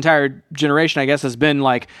strategy this entire generation, I guess, has been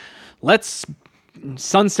like, let's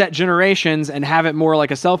sunset generations and have it more like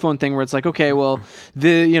a cell phone thing where it's like, okay, well,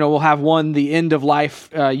 we'll have the end of life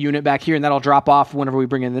unit back here, and that'll drop off whenever we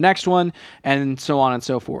bring in the next one, and so on and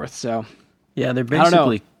so forth. So yeah, they're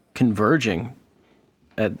basically converging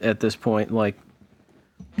at this point, like,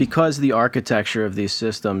 because the architecture of these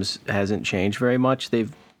systems hasn't changed very much.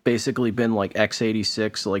 They've basically been like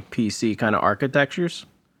x86, like PC kind of architectures.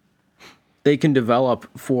 They can develop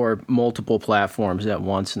for multiple platforms at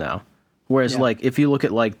once now. Whereas, like, if you look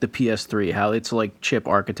at, like, the PS3, how its, like, chip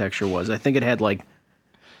architecture was, I think it had, like,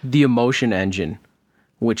 the Emotion Engine,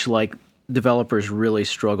 which, like, developers really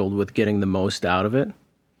struggled with getting the most out of it.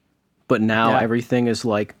 But now everything is,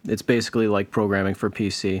 like, it's basically, like, programming for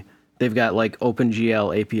PC. They've got, like,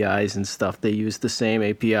 OpenGL APIs and stuff. They use the same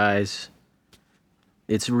APIs.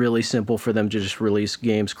 It's really simple for them to just release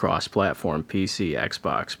games cross-platform, PC,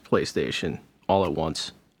 Xbox, PlayStation, all at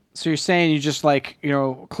once. So you're saying you just like,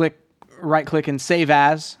 right-click and save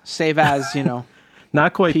as,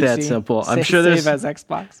 Not quite PC. that simple. I'm sure there's save as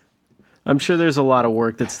Xbox. I'm sure there's a lot of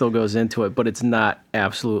work that still goes into it, but it's not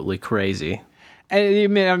absolutely crazy. I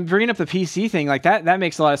mean, I'm bringing up the PC thing, like that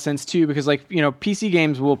makes a lot of sense too, because like, PC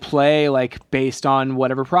games will play like based on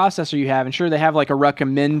whatever processor you have, and sure, they have like a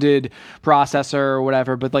recommended processor or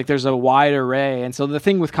whatever, but like there's a wide array. And so the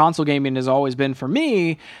thing with console gaming has always been, for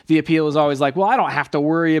me, the appeal is always like, well, I don't have to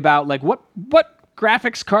worry about like what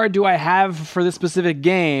graphics card do I have for this specific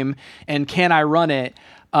game, and can I run it?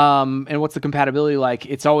 And what's the compatibility like?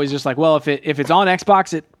 It's always just like, well, if it's on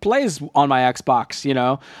Xbox, it plays on my Xbox,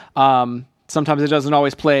 Sometimes it doesn't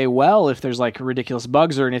always play well if there's like ridiculous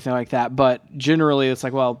bugs or anything like that. But generally, it's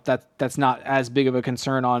like, well, that's not as big of a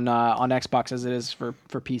concern on Xbox as it is for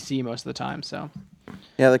PC most of the time. So,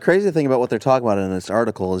 yeah, the crazy thing about what they're talking about in this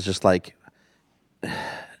article is just like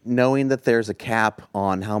knowing that there's a cap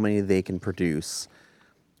on how many they can produce.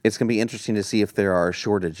 It's going to be interesting to see if there are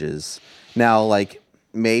shortages. Now, like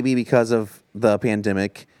maybe because of the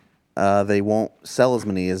pandemic, they won't sell as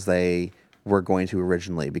many as they were going to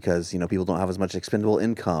originally, because people don't have as much expendable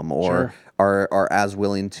income, or Sure. are as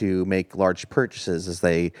willing to make large purchases as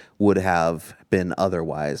they would have been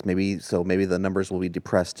otherwise. Maybe the numbers will be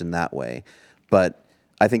depressed in that way. But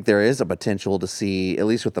I think there is a potential to see, at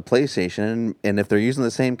least with the PlayStation, and if they're using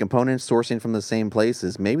the same components, sourcing from the same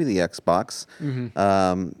places, maybe the Xbox.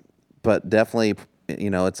 But definitely,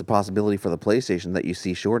 it's a possibility for the PlayStation that you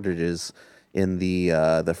see shortages in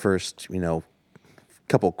the first,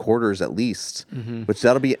 couple quarters at least. Which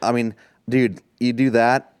that'll be. I mean, dude, you do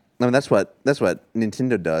that. I mean, that's what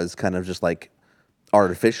Nintendo does, kind of just like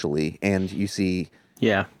artificially, and you see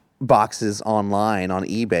boxes online on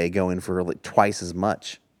eBay going for like twice as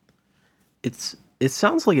much. It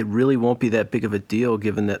sounds like it really won't be that big of a deal,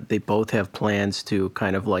 given that they both have plans to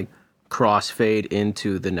kind of like crossfade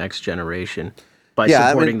into the next generation by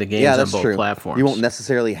supporting the games on both platforms. You won't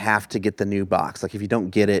necessarily have to get the new box. Like if you don't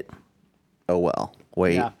get it, oh well,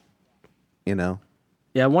 wait. Yeah.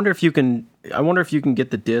 Yeah, I wonder if you can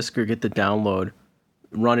get the disc or get the download,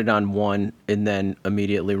 run it on one, and then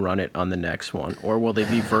immediately run it on the next one, or will they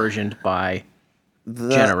be versioned by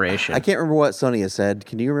generation? I can't remember what Sony has said.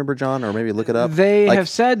 Can you remember, John, or maybe look it up? They have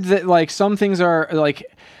said that like some things are like.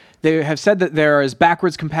 They have said that there is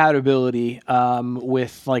backwards compatibility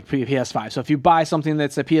with like PS5. So if you buy something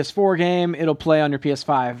that's a PS4 game, it'll play on your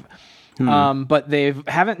PS5. But they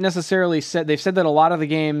haven't necessarily said. They've said that a lot of the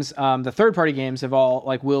games, the third-party games, have all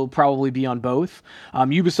like will probably be on both.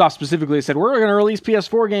 Ubisoft specifically said we're going to release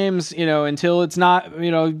PS4 games, until it's not,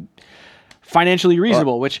 financially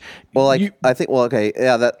reasonable. I think. Well, okay,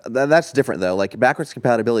 yeah, that's different though. Like backwards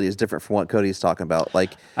compatibility is different from what Cody's talking about.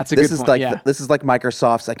 Like that's a good point. This is like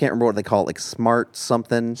Microsoft's. I can't remember what they call it, like smart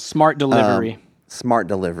something. Smart delivery. Smart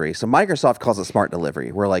delivery. So Microsoft calls it smart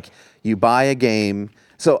delivery, where like you buy a game.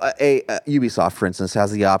 So Ubisoft, for instance,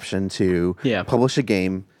 has the option to publish a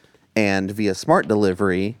game, and via smart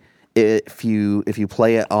delivery, if you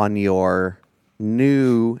play it on your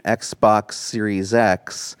new Xbox Series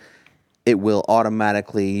X, it will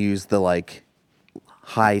automatically use the like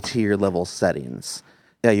high tier level settings.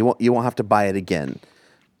 Yeah, you won't have to buy it again.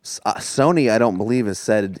 Sony, I don't believe, has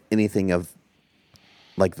said anything of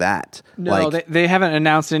like that. No, they haven't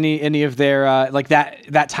announced any of their like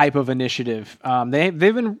that type of initiative. They've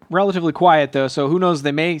been relatively quiet though, so who knows?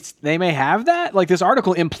 They may have that. Like this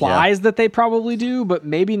article implies that they probably do, but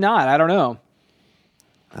maybe not. I don't know.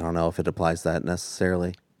 I don't know if it applies that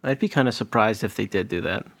necessarily. I'd be kind of surprised if they did do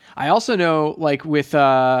that. I also know, like with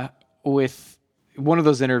one of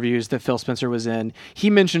those interviews that Phil Spencer was in, he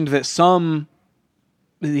mentioned that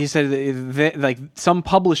he said that like some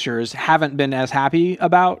publishers haven't been as happy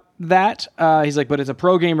about that. He's like, but it's a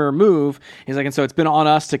pro gamer move. He's like, and so it's been on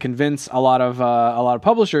us to convince a lot of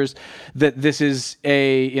publishers that this is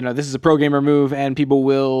a pro gamer move, and people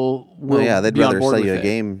will they'd be on rather board sell with you a it.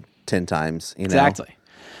 game 10 times. Exactly.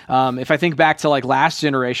 If I think back to like last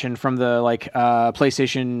generation, from the like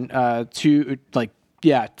PlayStation 2, like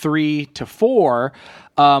 3 to 4,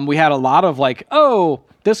 we had a lot of like, oh,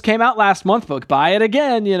 this came out last month, but buy it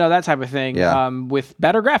again, that type of thing. With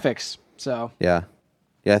better graphics. So yeah,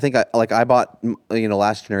 I think I bought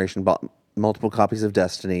last generation, bought multiple copies of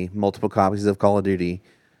Destiny, multiple copies of Call of Duty,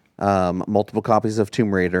 multiple copies of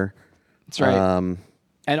Tomb Raider. That's right.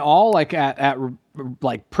 And all like at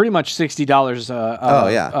like pretty much $60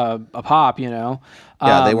 a pop,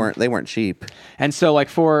 they weren't cheap. And so like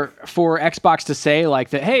for Xbox to say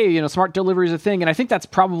like that, hey, smart delivery is a thing, and I think that's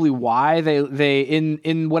probably why they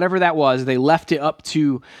in whatever that was, they left it up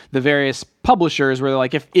to the various publishers, where they're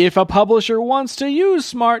like, if a publisher wants to use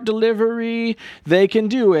smart delivery, they can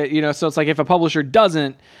do it, so it's like if a publisher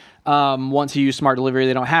doesn't want to use smart delivery,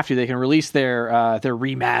 they don't have to. They can release their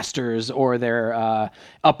remasters or their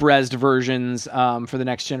up-resed versions for the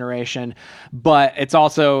next generation. But it's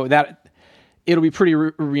also that it'll be pretty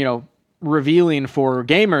revealing for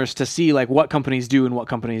gamers to see like what companies do and what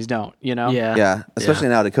companies don't. Yeah. Especially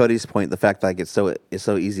now, to Cody's point, the fact that it's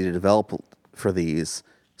so easy to develop for these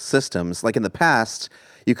systems. Like in the past,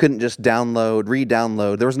 you couldn't just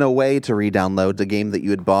re-download. There was no way to re-download the game that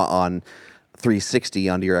you had bought on 360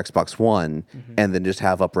 onto your Xbox One and then just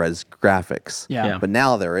have up-res graphics. Yeah. But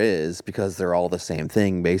now there is, because they're all the same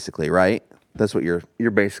thing basically, right? That's what you're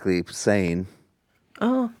basically saying.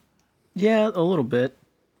 Yeah, a little bit.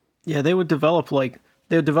 Yeah, they would develop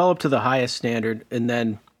to the highest standard and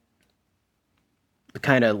then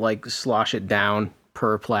kind of like slosh it down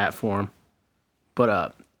per platform.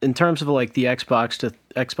 But in terms of like the Xbox to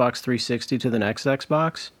Xbox 360 to the next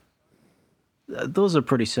Xbox, those are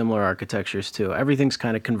pretty similar architectures too. Everything's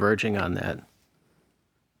kind of converging on that.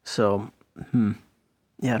 So, I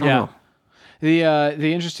don't know.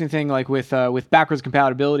 The interesting thing, like with backwards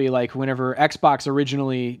compatibility, like whenever Xbox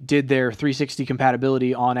originally did their 360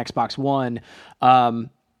 compatibility on Xbox One,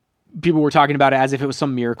 people were talking about it as if it was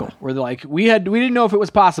some miracle. Where they're like, we didn't know if it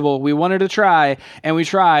was possible. We wanted to try, and we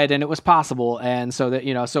tried, and it was possible. And so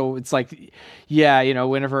that so it's like, yeah,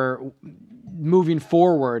 whenever moving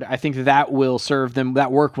forward, I think that will serve them.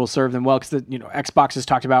 That work will serve them well because Xbox has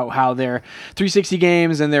talked about how their 360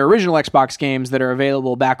 games and their original Xbox games that are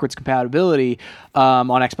available backwards compatibility on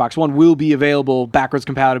Xbox One will be available backwards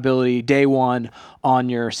compatibility day one on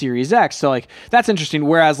your Series X. So like that's interesting.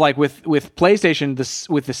 Whereas like with PlayStation,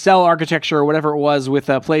 with the cell architecture or whatever it was with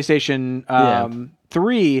PlayStation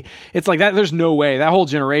 3, it's like that. There's no way that whole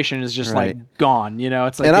generation is just like gone.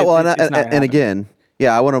 It's like and again.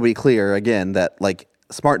 Yeah, I want to be clear again that like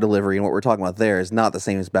smart delivery and what we're talking about there is not the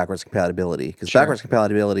same as backwards compatibility because backwards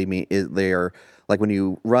compatibility they are like when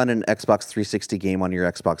you run an Xbox 360 game on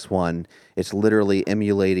your Xbox One, it's literally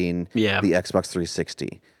emulating the Xbox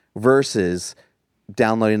 360 versus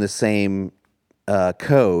downloading the same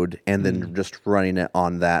code and then just running it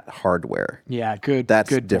on that hardware. Yeah, good. That's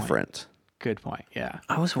good different. Point. Good point. Yeah,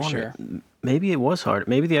 I was wondering. Maybe it was hard.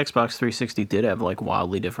 Maybe the Xbox 360 did have like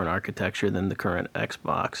wildly different architecture than the current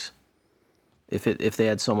Xbox. If they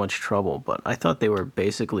had so much trouble, but I thought they were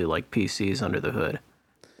basically like PCs under the hood,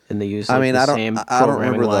 and they used same programming libraries. I don't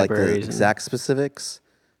remember like the exact specifics,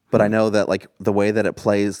 but I know that like the way that it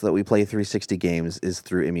plays that we play 360 games is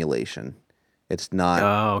through emulation. It's not.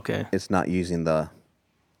 Oh, okay. It's not using the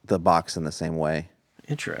box in the same way.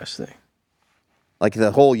 Interesting. Like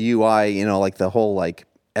the whole UI, like the whole like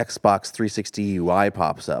Xbox 360 UI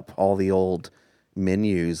pops up. All the old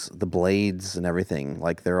menus, the blades and everything,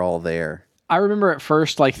 like they're all there. I remember at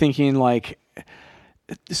first like thinking like,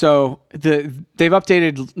 so they've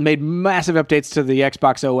made massive updates to the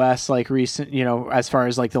Xbox OS like recent, as far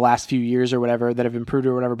as like the last few years or whatever that have improved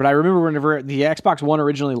or whatever. But I remember whenever the Xbox One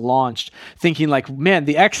originally launched, thinking like, man,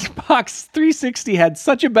 the Xbox 360 had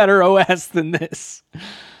such a better OS than this.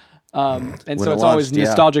 And so it's always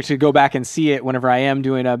nostalgic to go back and see it whenever I am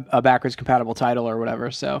doing a backwards compatible title or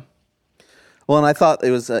whatever. So, well, and I thought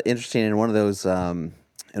it was interesting in one of those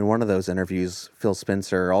interviews, Phil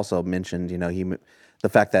Spencer also mentioned, the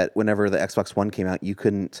fact that whenever the Xbox One came out, you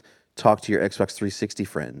couldn't talk to your Xbox 360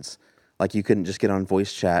 friends, like you couldn't just get on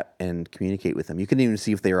voice chat and communicate with them. You couldn't even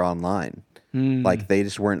see if they were online, like they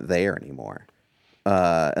just weren't there anymore,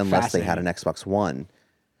 unless they had an Xbox One.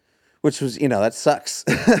 Which was, that sucks,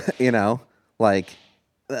 like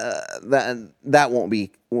that won't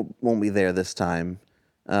be there this time.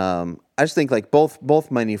 I just think like both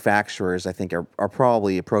manufacturers, I think, are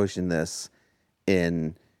probably approaching this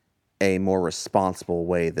in a more responsible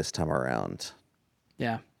way this time around.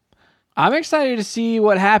 Yeah, I'm excited to see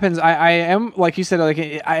what happens. I am, like you said, like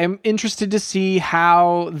I am interested to see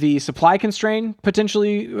how the supply constraint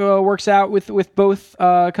potentially works out with both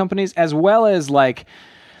companies, as well as like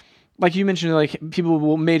you mentioned, like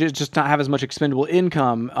people may just not have as much expendable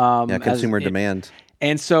income. Consumer demand.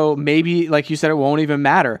 And so maybe, like you said, it won't even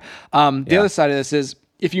matter. The other side of this is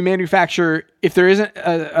if there isn't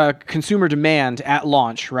a consumer demand at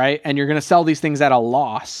launch, right, and you're going to sell these things at a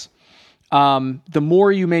loss, the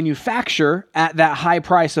more you manufacture at that high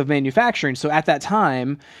price of manufacturing. So at that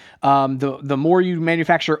time, the more you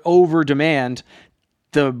manufacture over demand,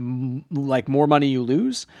 the more money you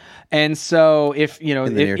lose. And so if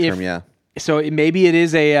in the near term, so maybe it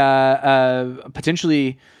is a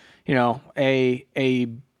potentially a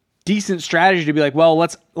decent strategy to be like, well,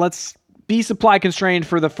 let's be supply constrained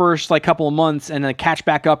for the first like couple of months and then catch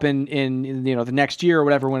back up in the next year or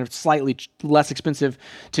whatever when it's slightly less expensive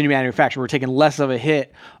to manufacture. We're taking less of a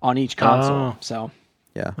hit on each console. So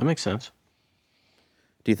yeah, that makes sense.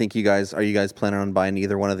 Do you think are you guys planning on buying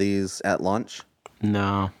either one of these at launch?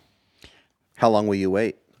 No. How long will you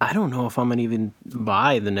wait? I don't know if I'm gonna even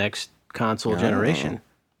buy the next console generation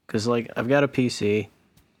because like I've got a PC.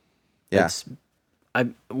 Yeah.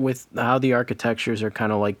 With how the architectures are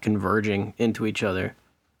kind of like converging into each other.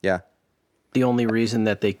 Yeah. The only reason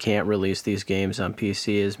that they can't release these games on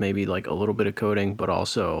PC is maybe like a little bit of coding, but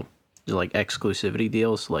also like exclusivity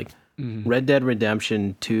deals. Like Red Dead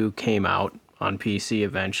Redemption 2 came out on PC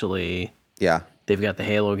eventually. Yeah. They've got the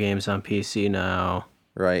Halo games on PC now.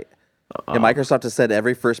 Right. Microsoft has said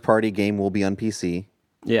every first-party game will be on PC.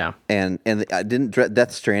 Yeah. And didn't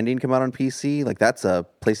Death Stranding come out on PC? Like, that's a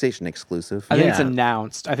PlayStation exclusive. I think it's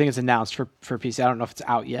announced. I think it's announced for PC. I don't know if it's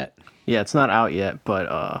out yet. Yeah, it's not out yet, but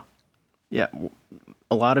a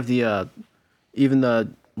lot of the even the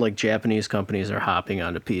like Japanese companies are hopping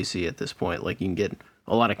onto PC at this point. Like you can get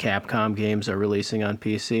a lot of Capcom games are releasing on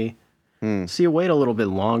PC. So you wait a little bit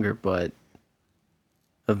longer, but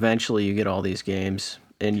eventually you get all these games,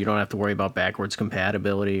 and you don't have to worry about backwards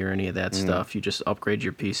compatibility or any of that stuff. You just upgrade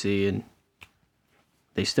your PC, and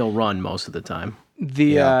they still run most of the time. And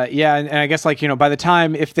I guess like, by the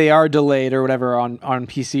time, if they are delayed or whatever on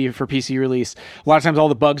PC for PC release, a lot of times all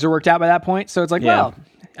the bugs are worked out by that point. So it's like, well,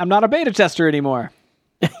 I'm not a beta tester anymore.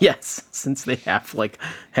 Yes, since they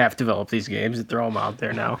have developed these games and throw them out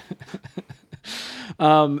there now.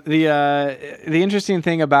 The interesting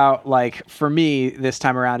thing about like for me this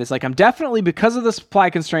time around is like I'm definitely, because of the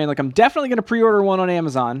supply constraint, like I'm definitely going to pre-order one on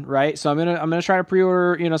Amazon, right? So I'm gonna try to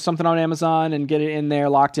pre-order something on Amazon and get it in there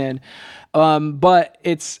locked in. But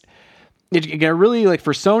it really, like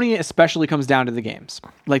for Sony especially, comes down to the games.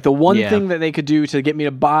 Like the one thing that they could do to get me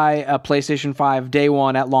to buy a PlayStation 5 day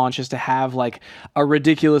one at launch is to have like a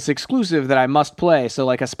ridiculous exclusive that I must play. So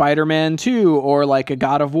like a Spider-Man 2 or like a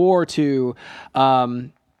God of War 2.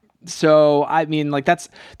 So I mean, like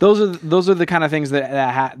those are the kind of things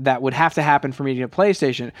that would have to happen for me to get a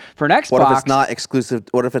PlayStation. For an Xbox, what if it's not exclusive?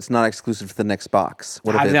 What if it's not exclusive to the next box?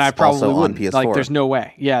 What if it's also on PS4? Like, there's no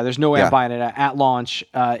way. Yeah, there's no way I'm buying it at launch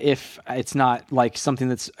if it's not like something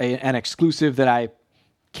that's an exclusive that I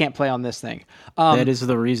can't play on this thing. That is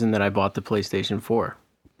the reason that I bought the PlayStation 4.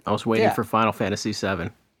 I was waiting for Final Fantasy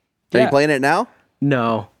 7. Are you playing it now?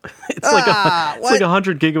 No, it's like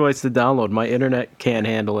 100 gigabytes to download. My internet can't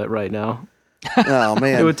handle it right now. Oh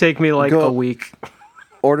man, it would take me like a week.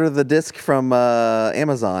 Order the disc from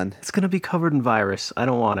Amazon. It's gonna be covered in virus. I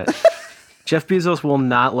don't want it. Jeff Bezos will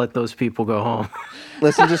not let those people go home.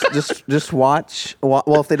 Listen, just watch. Well,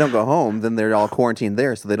 if they don't go home, then they're all quarantined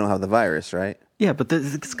there, so they don't have the virus, right? Yeah, but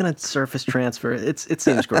it's gonna surface transfer. It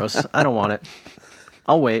seems gross. I don't want it.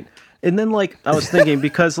 I'll wait. And then, like, I was thinking,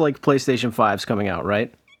 because, like, PlayStation 5's coming out,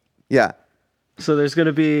 right? Yeah. So there's going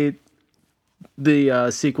to be the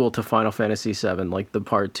sequel to Final Fantasy 7, like, the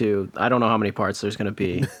part 2. I don't know how many parts there's going to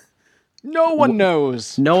be. No one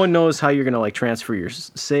knows. No one knows how you're going to, like, transfer your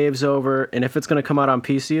saves over. And if it's going to come out on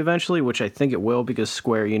PC eventually, which I think it will because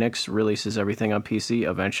Square Enix releases everything on PC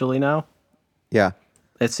eventually now. Yeah.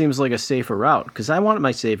 It seems like a safer route, because I want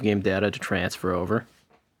my save game data to transfer over.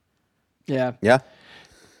 Yeah. Yeah.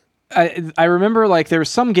 I remember like there were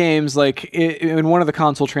some games like in one of the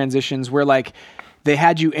console transitions where like they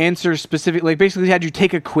had you answer specific, like basically had you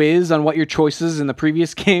take a quiz on what your choices in the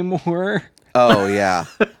previous game were. Oh yeah.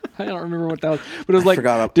 I don't remember what that was, but it was like,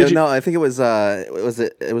 no, I think it was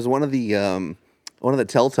one of the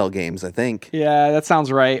Telltale games, I think. Yeah, that sounds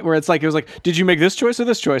right. Where it was like, did you make this choice or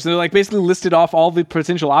this choice? And they like basically listed off all the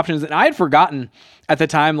potential options, and I had forgotten at the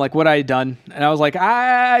time like what I had done, and I was like,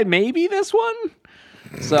 maybe this one.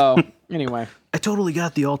 So anyway, I totally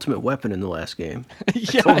got the ultimate weapon in the last game.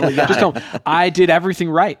 I did everything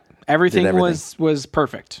right. Everything was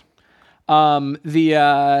perfect. And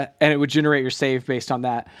it would generate your save based on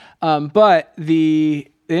that. But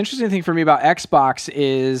the interesting thing for me about Xbox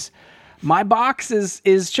is my box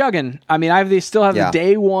is chugging. I mean, they still have the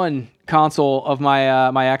day one console of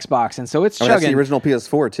my my Xbox, and so it's chugging. That's the original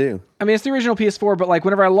PS4 too. I mean, it's the original PS4, but like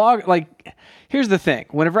whenever I here's the thing: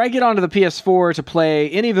 whenever I get onto the PS4 to play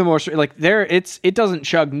any of the more it doesn't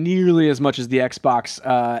chug nearly as much as the Xbox.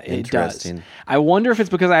 It does. I wonder if it's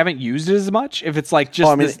because I haven't used it as much. If it's like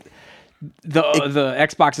just the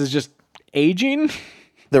Xbox is just aging.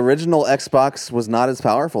 The original Xbox was not as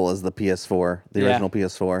powerful as the PS4. The original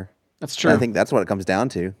PS4. That's true. I think that's what it comes down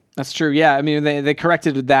to. That's true. Yeah, I mean they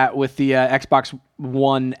corrected that with the Xbox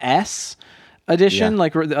One S edition,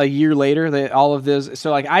 like a year later. All of this,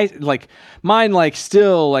 so like mine,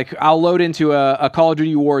 still I'll load into a Call of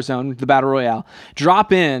Duty Warzone, the Battle Royale,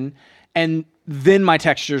 drop in, and then my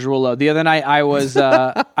textures will load. The other night I was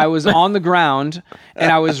I was on the ground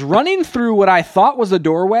and I was running through what I thought was a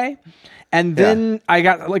doorway. And then I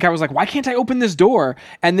was like, why can't I open this door?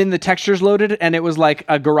 And then the textures loaded, and it was like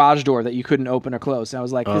a garage door that you couldn't open or close. And I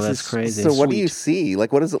was like, this is crazy. So what do you see?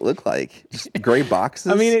 Like, what does it look like? Just gray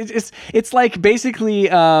boxes? I mean, it's like basically,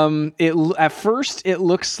 at first it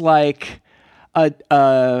looks like like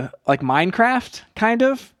Minecraft, kind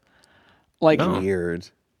of. Like weird.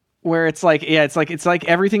 Where it's like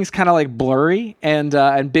everything's kind of like blurry and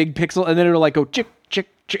big pixel, and then it'll like go chick, chick,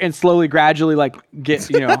 and slowly, gradually, like get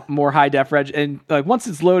more high def reg, and like once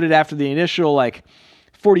it's loaded after the initial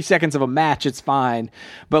 40 seconds of a match, it's fine.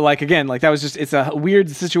 But like again, like that was it's a weird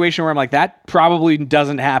situation where I'm like, that probably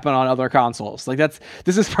doesn't happen on other consoles. Like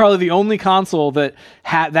this is probably the only console that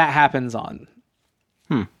that happens on.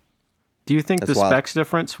 Do you think the specs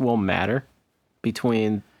difference will matter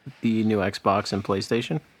between the new Xbox and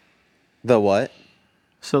PlayStation? The what?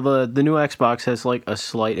 So the new Xbox has like a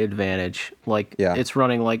slight advantage. It's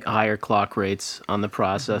running like higher clock rates on the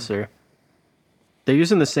processor. They're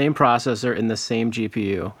using the same processor and the same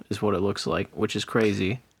GPU is what it looks like, which is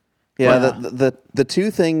crazy. Yeah, the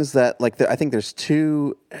two things that I think there's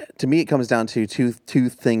two. To me, it comes down to two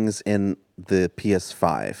things in the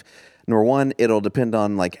PS5. Number one, it'll depend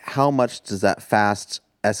on like how much does that fast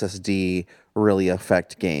SSD really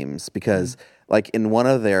affect games, because like in one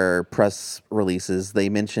of their press releases they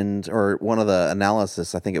mentioned, or one of the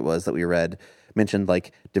analysis I think it was that we read mentioned,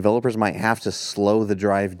 like developers might have to slow the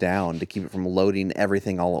drive down to keep it from loading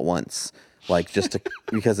everything all at once, like just to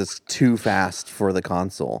because it's too fast for the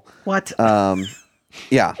console. What?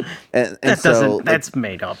 Yeah, and that so doesn't. That's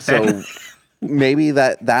made up. so maybe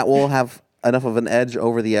that will have enough of an edge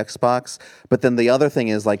over the Xbox. But then the other thing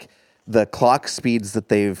is like the clock speeds that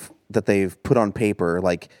they've put on paper,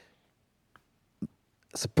 like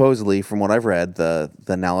supposedly from what I've read, the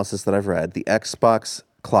analysis that I've read, the Xbox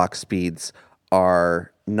clock speeds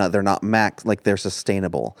are not, they're not max, like they're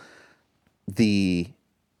sustainable. The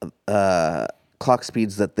clock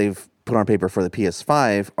speeds that they've put on paper for the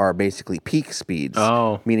PS5 are basically peak speeds,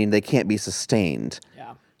 meaning they can't be sustained.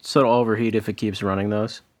 Yeah. So it'll overheat if it keeps running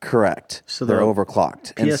those. Correct. So they're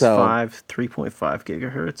overclocked. PS5 3.5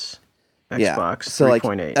 gigahertz. Xbox so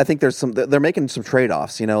 3.8. Like, I think they're making some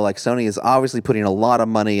trade-offs. You know, like Sony is obviously putting a lot of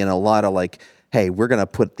money and a lot of like, hey, we're gonna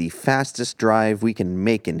put the fastest drive we can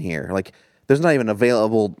make in here. Like, there's not even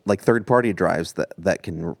available like third-party drives that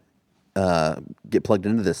can get plugged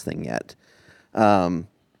into this thing yet.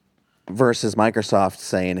 Versus Microsoft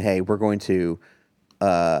saying, hey, we're going to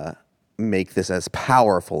make this as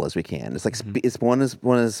powerful as we can. It's like one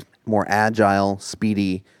is more agile,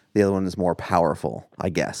 speedy. The other one is more powerful, I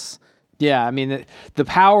guess. Yeah, I mean, the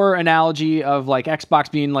power analogy of like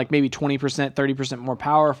Xbox being like maybe 20%, 30% more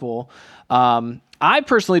powerful. I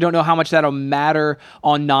personally don't know how much that'll matter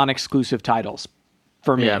on non-exclusive titles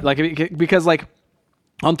for me. Yeah. Like, because like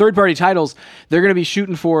on third-party titles, they're going to be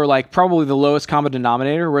shooting for like probably the lowest common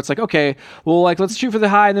denominator, where it's like, okay, well, like let's shoot for the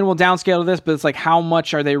high and then we'll downscale to this. But it's like, how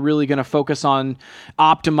much are they really going to focus on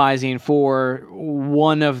optimizing for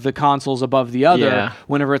one of the consoles above the other? Yeah.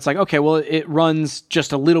 Whenever it's like, okay, well, it runs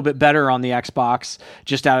just a little bit better on the Xbox,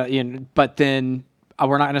 but then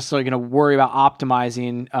we're not necessarily going to worry about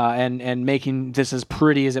optimizing and making this as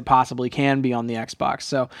pretty as it possibly can be on the Xbox.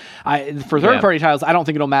 So for third-party titles, I don't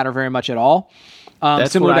think it'll matter very much at all.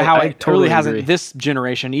 Similar to how it totally really hasn't agree. this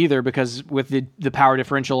generation either, because with the power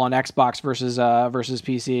differential on Xbox versus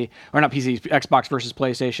PC, or not PC, Xbox versus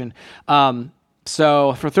PlayStation.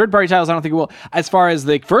 So for third-party titles, I don't think it will. As far as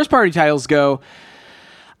the first-party titles go,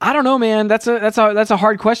 I don't know, man. That's a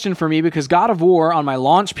hard question for me, because God of War on my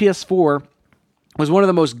launch PS4 was one of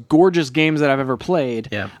the most gorgeous games that I've ever played.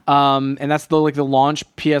 Yeah. And that's the launch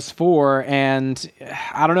PS4, and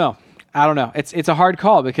I don't know. It's a hard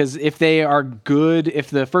call, because if they are good, if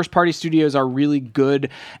the first party studios are really good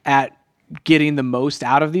at getting the most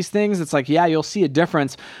out of these things, it's like, yeah, you'll see a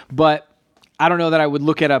difference. But I don't know that I would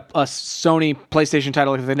look at a Sony PlayStation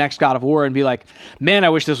title like the next God of War and be like, man, I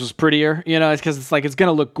wish this was prettier. You know, it's because it's like, it's going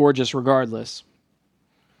to look gorgeous regardless.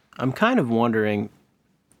 I'm kind of wondering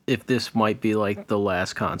if this might be like the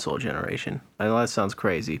last console generation. I know that sounds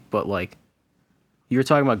crazy, but like you were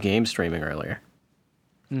talking about game streaming earlier.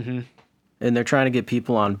 Mm-hmm. And they're trying to get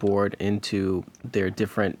people on board into their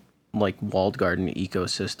different like walled garden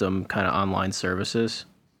ecosystem kind of online services.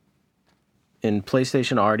 And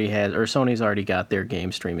PlayStation already has, or Sony's already got their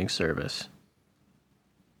game streaming service.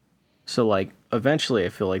 So like eventually I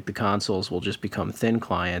feel like the consoles will just become thin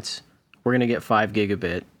clients. We're going to get 5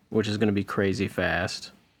 gigabit, which is going to be crazy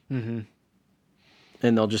fast. Mm-hmm.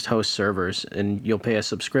 And they'll just host servers and you'll pay a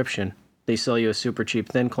subscription. They sell you a super cheap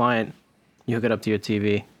thin client. You hook it up to your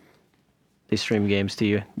TV. They stream games to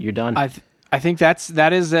you. You're done. I think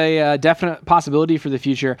that is a definite possibility for the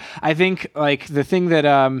future. I think like the thing that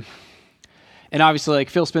and obviously like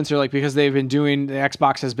Phil Spencer, like because they've been doing, the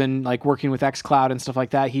Xbox has been like working with xCloud and stuff like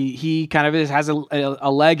that. He kind of has a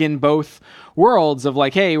leg in both worlds of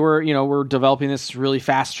like, hey, we're developing this really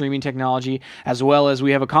fast streaming technology as well as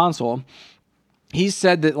we have a console. He's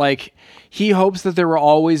said that like he hopes that there will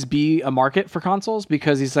always be a market for consoles,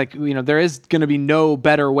 because he's like, there is going to be no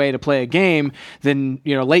better way to play a game than,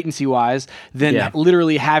 latency wise, than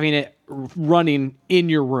literally having it running in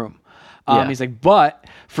your room. He's like, but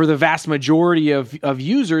for the vast majority of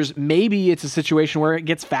users, maybe it's a situation where it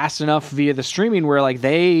gets fast enough via the streaming where like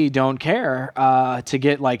they don't care to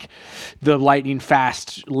get like the lightning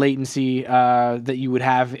fast latency that you would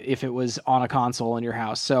have if it was on a console in your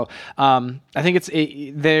house. So I think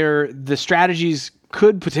the strategies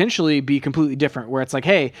could potentially be completely different, where it's like,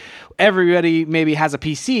 hey, everybody maybe has a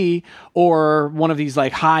PC or one of these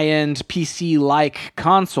like high-end PC-like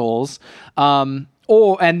consoles,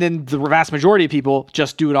 and then the vast majority of people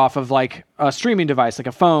just do it off of like a streaming device, like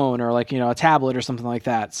a phone or like, a tablet or something like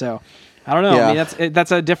that. So I don't know. Yeah. I mean,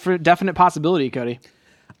 that's a definite possibility, Cody.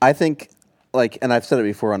 I think, like, and I've said it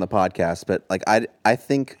before on the podcast, but like, I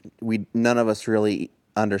think none of us really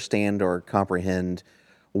understand or comprehend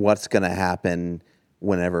what's going to happen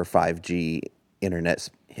whenever 5G internet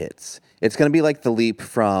hits. It's going to be like the leap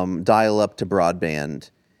from dial-up to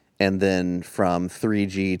broadband, and then from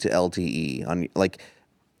 3G to LTE.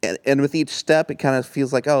 And with each step, it kind of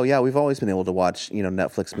feels like, oh yeah, we've always been able to watch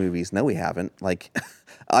Netflix movies. No, we haven't. Like,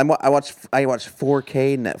 I watch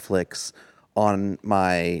 4K Netflix on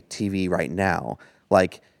my TV right now.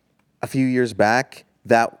 Like a few years back,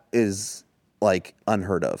 that is like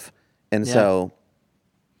unheard of. And so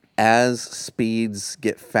as speeds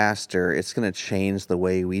get faster, it's going to change the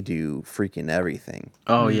way we do freaking everything.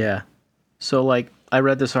 Oh, yeah. So, like, I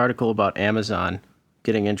read this article about Amazon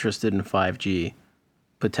getting interested in 5G,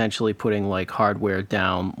 potentially putting, like, hardware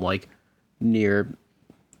down, like, near,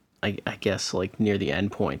 I guess, like, near the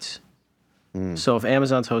endpoints. So if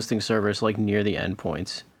Amazon's hosting servers, like, near the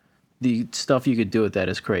endpoints, the stuff you could do with that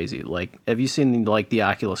is crazy. Like, have you seen, like, the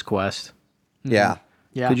Oculus Quest? Yeah.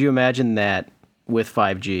 Yeah. Could you imagine that with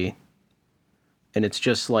 5G? And it's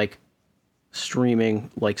just, like,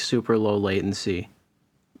 streaming, like, super low latency,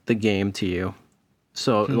 the game to you.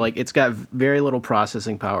 So, like, it's got very little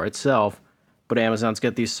processing power itself, but Amazon's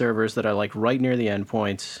got these servers that are, like, right near the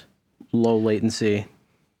endpoints, low latency.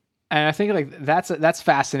 And I think like that's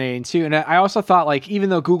fascinating too. And I also thought like even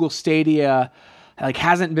though Google Stadia like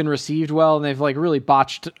hasn't been received well and they've like really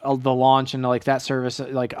botched the launch and like that service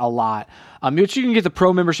like a lot. Which you can get the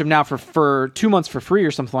pro membership now for 2 months for free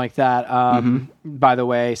or something like that. By the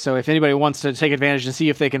way, so if anybody wants to take advantage and see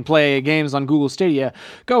if they can play games on Google Stadia,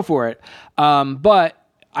 go for it. But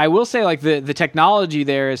I will say like the technology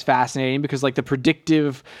there is fascinating because like the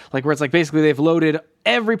predictive, like where it's like basically they've loaded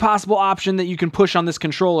every possible option that you can push on this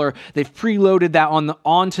controller. They've preloaded that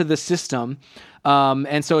onto the system.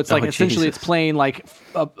 And so it's like essentially it's playing like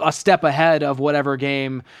a step ahead of whatever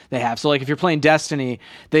game they have. So like if you're playing Destiny,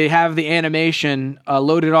 they have the animation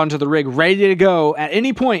loaded onto the rig, ready to go at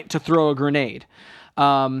any point to throw a grenade.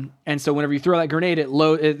 And so whenever you throw that grenade,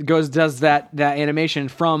 does that animation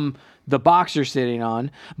from the box you're sitting on,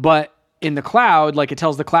 but in the cloud, like it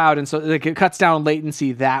tells the cloud, and so like it cuts down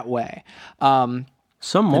latency that way.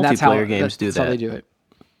 Some multiplayer games do that. That's how they do it.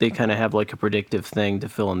 They kind of have like a predictive thing to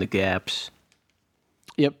fill in the gaps.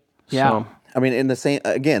 Yep. Yeah. So, I mean, in the same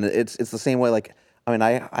again, it's the same way. Like, I mean,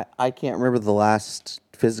 I can't remember the last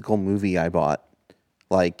physical movie I bought.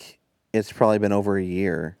 Like, it's probably been over a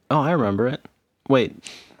year. oh, I remember it. Wait,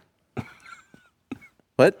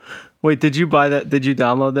 What? did you buy that? Did you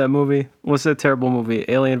download that movie? What's that terrible movie?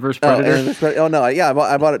 Alien vs. Oh, Predator? oh no, yeah,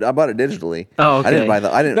 I bought it digitally. Oh, okay. I didn't buy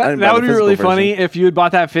the. I didn't. I didn't buy That the would be really physical funny version. if you had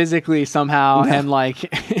bought that physically somehow and like.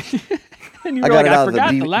 And you I were got like, it I out of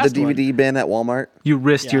forgot the last the DVD bin at Walmart. You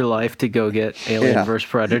risked your life to go get Alien vs.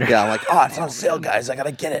 Predator. Yeah, I'm like, oh, it's on sale, guys. I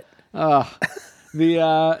gotta get it.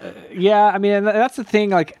 Yeah, I mean, that's the thing.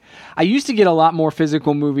 Like, I used to get a lot more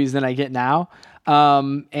physical movies than I get now.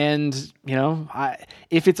 And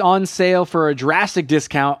if it's on sale for a drastic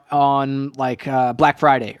discount on like Black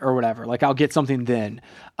Friday or whatever, like I'll get something then,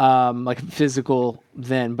 like physical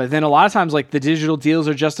then. But then a lot of times, like the digital deals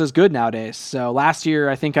are just as good nowadays. So last year,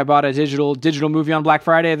 I think I bought a digital movie on Black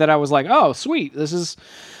Friday that I was like, oh, sweet,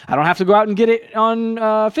 I don't have to go out and get it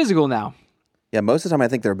on physical now. Yeah, most of the time I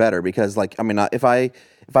think they're better because, like, I mean, if I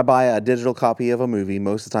buy a digital copy of a movie,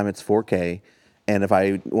 most of the time it's 4K. And if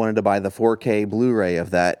I wanted to buy the 4K Blu-ray of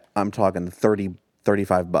that, I'm talking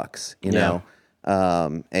 $35, you know?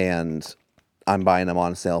 And I'm buying them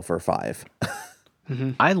on sale for $5.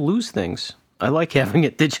 I lose things. I like having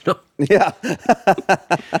it digital. Yeah.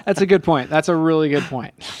 That's a good point. That's a really good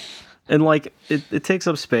point. And like it takes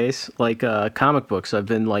up space. Like comic books, I've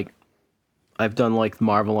done like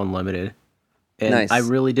Marvel Unlimited. And Nice. I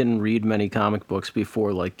really didn't read many comic books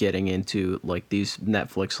before like getting into like these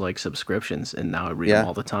Netflix like subscriptions, and now I read them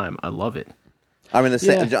all the time. I love it. I mean,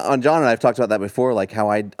 John and I have talked about that before, like how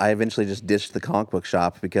I eventually just ditched the comic book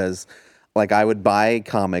shop because like I would buy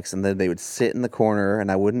comics and then they would sit in the corner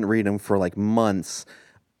and I wouldn't read them for like months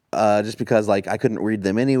just because like I couldn't read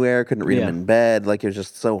them anywhere, couldn't read them in bed. Like it was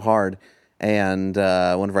just so hard. And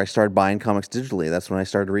whenever I started buying comics digitally, that's when I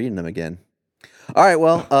started reading them again. All right,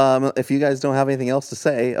 well, if you guys don't have anything else to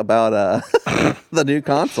say about the new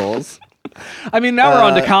consoles. I mean, now we're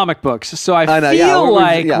on to comic books, so I feel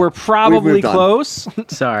we're probably close.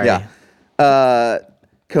 Sorry. Yeah.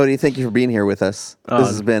 Cody, thank you for being here with us. This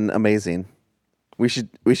has been amazing. We should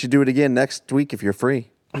do it again next week if you're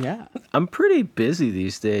free. Yeah. I'm pretty busy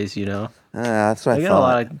these days, you know. That's what I I got thought. a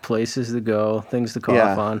lot of places to go, things to cough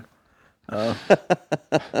Yeah. on.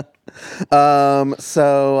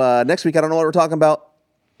 So next week, I don't know what we're talking about,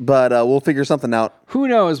 but we'll figure something out. Who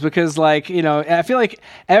knows? Because, like, you know, I feel like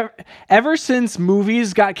ever since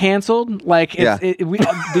movies got canceled, like, Yeah.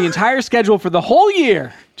 the entire schedule for the whole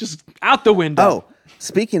year just out the window. Oh,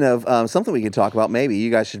 speaking of something we could talk about, maybe you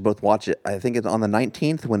guys should both watch it. I think it's on the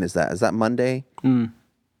 19th. When is that? Is that Monday?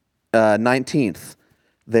 19th.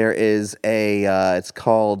 There is it's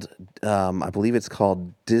called, I believe it's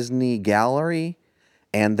called Disney Gallery,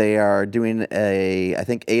 and they are doing I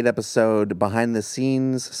think 8-episode behind the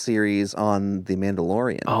scenes series on The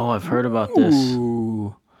Mandalorian. Oh, I've heard about this.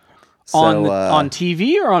 Ooh. So, on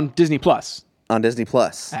TV or on Disney Plus? on Disney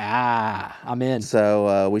Plus. Ah, I'm in.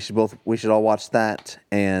 So we should all watch that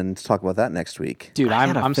and talk about that next week. Dude, I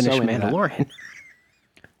I'm gotta so finish into that. Mandalorian.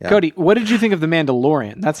 Yeah. Cody, what did you think of The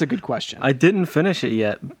Mandalorian? That's a good question. I didn't finish it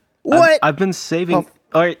yet. What? I've been saving. Oh.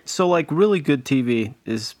 All right, so like really good TV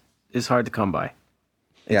is hard to come by,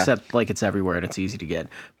 Yeah. except like it's everywhere and it's easy to get.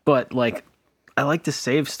 But like, I like to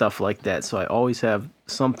save stuff like that, so I always have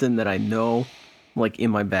something that I know, like in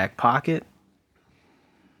my back pocket,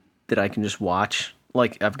 that I can just watch.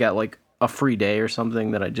 Like I've got like a free day or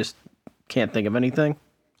something that I just can't think of anything.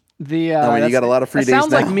 You That's- got a lot of free that days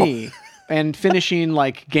sounds like now. me. And finishing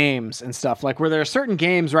like games and stuff, like where there are certain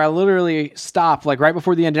games where I literally stop like right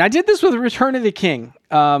before the end. And I did this with Return of the King,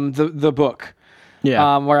 the book,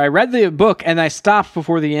 Yeah. where I read the book and I stopped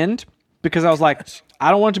before the end because I was like, I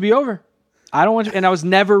don't want it to be over. I don't want to, and I was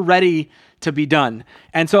never ready to be done.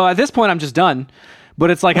 And so at this point, I'm just done.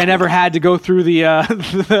 But it's like I never had to go through the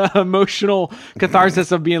the emotional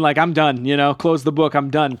catharsis of being like, I'm done. You know, close the book. I'm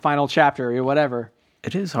done. Final chapter or whatever.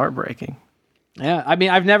 It is heartbreaking. Yeah, I mean,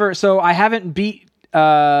 I haven't beat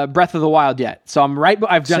Breath of the Wild yet. So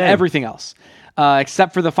I've done Same. everything else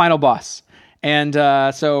except for the final boss. And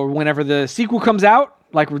so whenever the sequel comes out,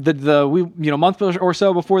 like month or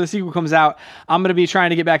so before the sequel comes out, I'm gonna be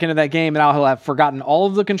trying to get back into that game, and I'll have forgotten all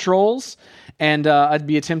of the controls, and I'd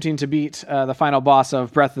be attempting to beat the final boss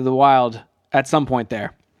of Breath of the Wild at some point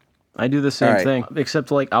there. I do the same All right. thing,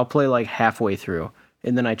 except like I'll play like halfway through,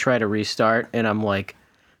 and then I try to restart, and I'm like,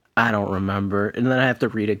 I don't remember, and then I have to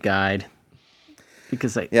read a guide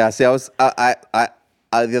because Yeah, see,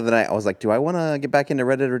 I the other night I was like, do I want to get back into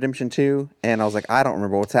Red Dead Redemption 2? And I was like, I don't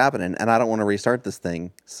remember what's happening, and I don't want to restart this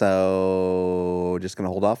thing, so just gonna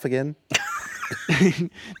hold off again.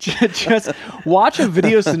 Just watch a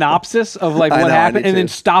video synopsis of like I what know, I happened, need and then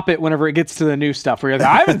to. stop it whenever it gets to the new stuff. Where you're like,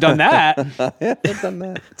 I haven't done that. I've done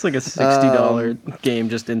that. it's like a $60 game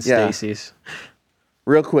just in yeah. Stacy's.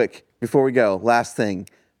 Real quick before we go, last thing,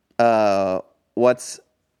 what's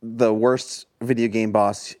the worst video game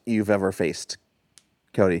boss you've ever faced,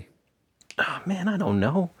 Cody? Oh man, I don't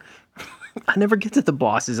know. I never get to the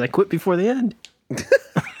bosses. I quit before the end.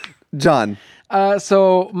 John.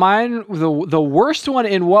 So mine, the worst one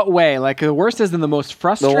in what way? Like the worst is in the most The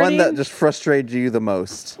frustrating. one that just frustrated you the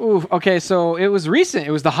most. Ooh, okay, so it was recent.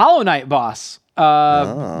 It was the Hollow Knight boss.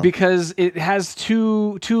 Because it has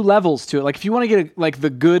two levels to it. Like if you want to get like the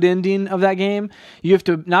good ending of that game, you have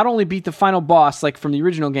to not only beat the final boss like from the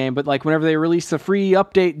original game, but like whenever they release the free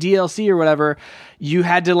update DLC or whatever, you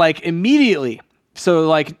had to like immediately. So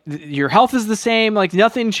like your health is the same, like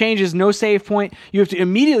nothing changes, no save point. You have to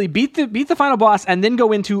immediately beat the final boss and then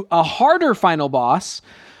go into a harder final boss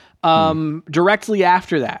directly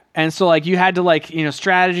after that. And so like you had to like,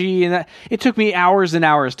 strategy, and that it took me hours and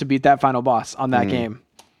hours to beat that final boss on that game.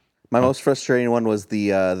 My most frustrating one was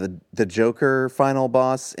the Joker final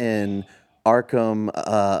boss in Arkham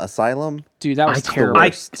Asylum. Dude, that was the terrible.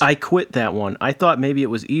 worst. I quit that one. I thought maybe it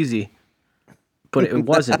was easy, but it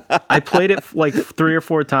wasn't. I played it like 3 or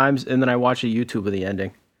 4 times, and then I watched a YouTube of the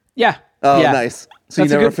ending. Yeah. Oh, yeah. nice. So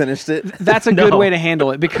That's you a never good- finished it? That's a good No. way to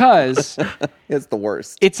handle it because It's the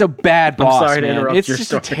worst. it's a bad boss, sorry to man. interrupt It's your just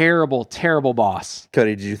story. a terrible, terrible boss.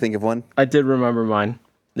 Cody, did you think of one? I did remember mine.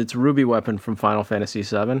 It's Ruby Weapon from Final Fantasy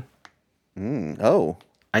VII. Oh.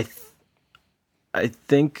 I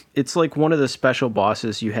think it's like one of the special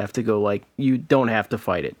bosses you have to go like you don't have to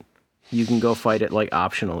fight it. You can go fight it like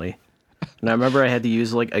optionally. And I remember I had to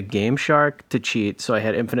use like a Game Shark to cheat, so I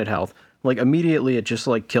had infinite health. Like immediately it just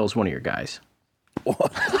like kills one of your guys.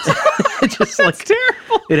 It just like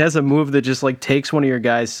Terrible. it has a move that just like takes one of your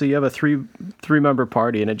guys, so you have a three member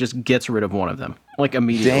party and it just gets rid of one of them. Like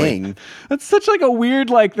immediately. Dang. That's such like a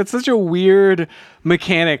weird, like that's such a weird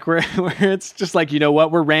mechanic where it's just like, you know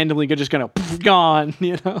what, we're randomly just gonna gone,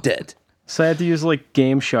 Dead. So I had to use like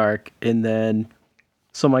Game Shark, and then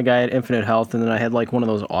so my guy had infinite health, and then I had like one of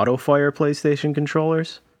those auto fire PlayStation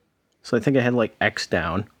controllers. So I think I had like X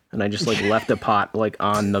down, and I just like left the pot like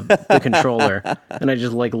on the controller, and I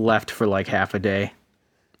just like left for like half a day.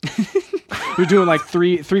 You're doing like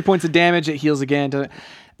three points of damage. It heals again.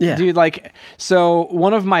 Yeah, dude. Like, so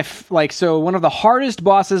one of the hardest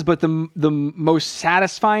bosses, but the most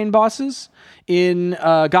satisfying bosses in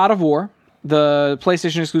God of War, the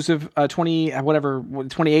PlayStation exclusive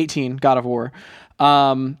 2018 God of War.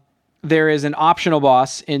 There is an optional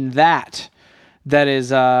boss in that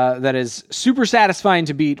is super satisfying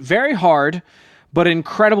to beat, very hard, but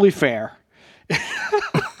incredibly fair.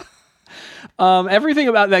 Everything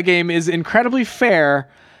about that game is incredibly fair,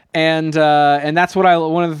 and that's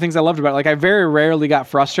one of the things I loved about it. Like, I very rarely got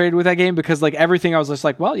frustrated with that game because like everything I was just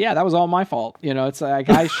like, well, yeah, that was all my fault. You know, it's like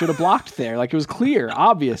I should have blocked there. Like, it was clear,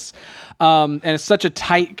 obvious. And it's such a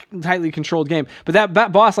tightly controlled game. But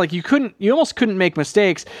that boss, like, you almost couldn't make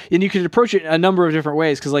mistakes, and you could approach it a number of different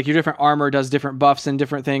ways because like your different armor does different buffs and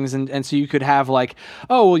different things, and so you could have like,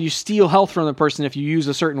 oh, well, you steal health from the person if you use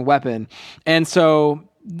a certain weapon, and so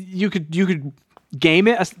you could game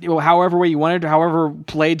it however way you wanted, however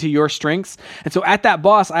played to your strengths. And so at that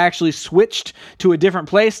boss, I actually switched to a different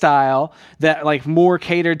play style that like more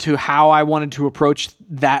catered to how I wanted to approach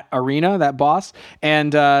that arena, that boss.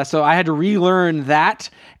 And so I had to relearn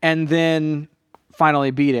that and then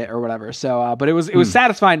finally beat it or whatever. So, but it was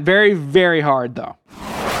satisfying. Very, very hard though.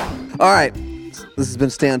 All right. This has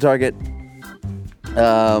been Stay on Target.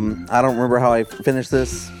 I don't remember how I finished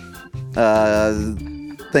this.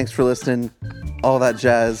 Thanks for listening. All that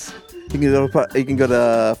jazz. You can go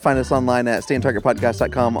to find us online at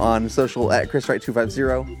stayontargetpodcast.com, on social at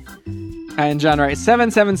ChrisWright250. And John Wright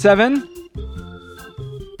 777.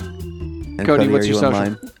 And Cody, what's your social?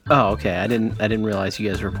 Online. Oh, okay. I didn't realize you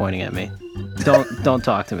guys were pointing at me. Don't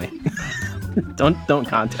talk to me. Don't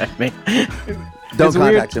contact me. Don't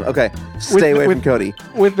contact him. Okay. Stay away from Cody.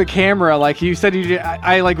 With the camera, like you said,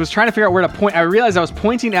 I like was trying to figure out where to point. I realized I was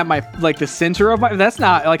pointing at my like the center of my. That's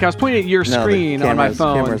not like I was pointing at your screen on my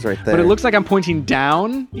phone. Camera's right there. But it looks like I'm pointing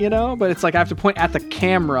down, you know. But it's like I have to point at the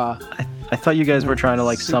camera. I thought you guys were trying to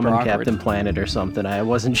like Super summon awkward. Captain Planet or something. I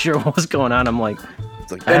wasn't sure what was going on. I'm like,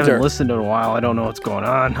 It's like, I enter. haven't listened in a while. I don't know what's going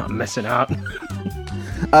on. I'm missing out.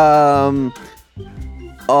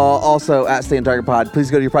 Also, at Stay on Target Pod,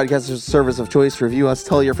 please go to your podcast service of choice, review us,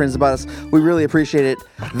 tell your friends about us. We really appreciate it.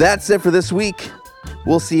 That's it for this week.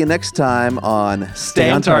 We'll see you next time on Stay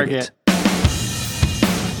on Target.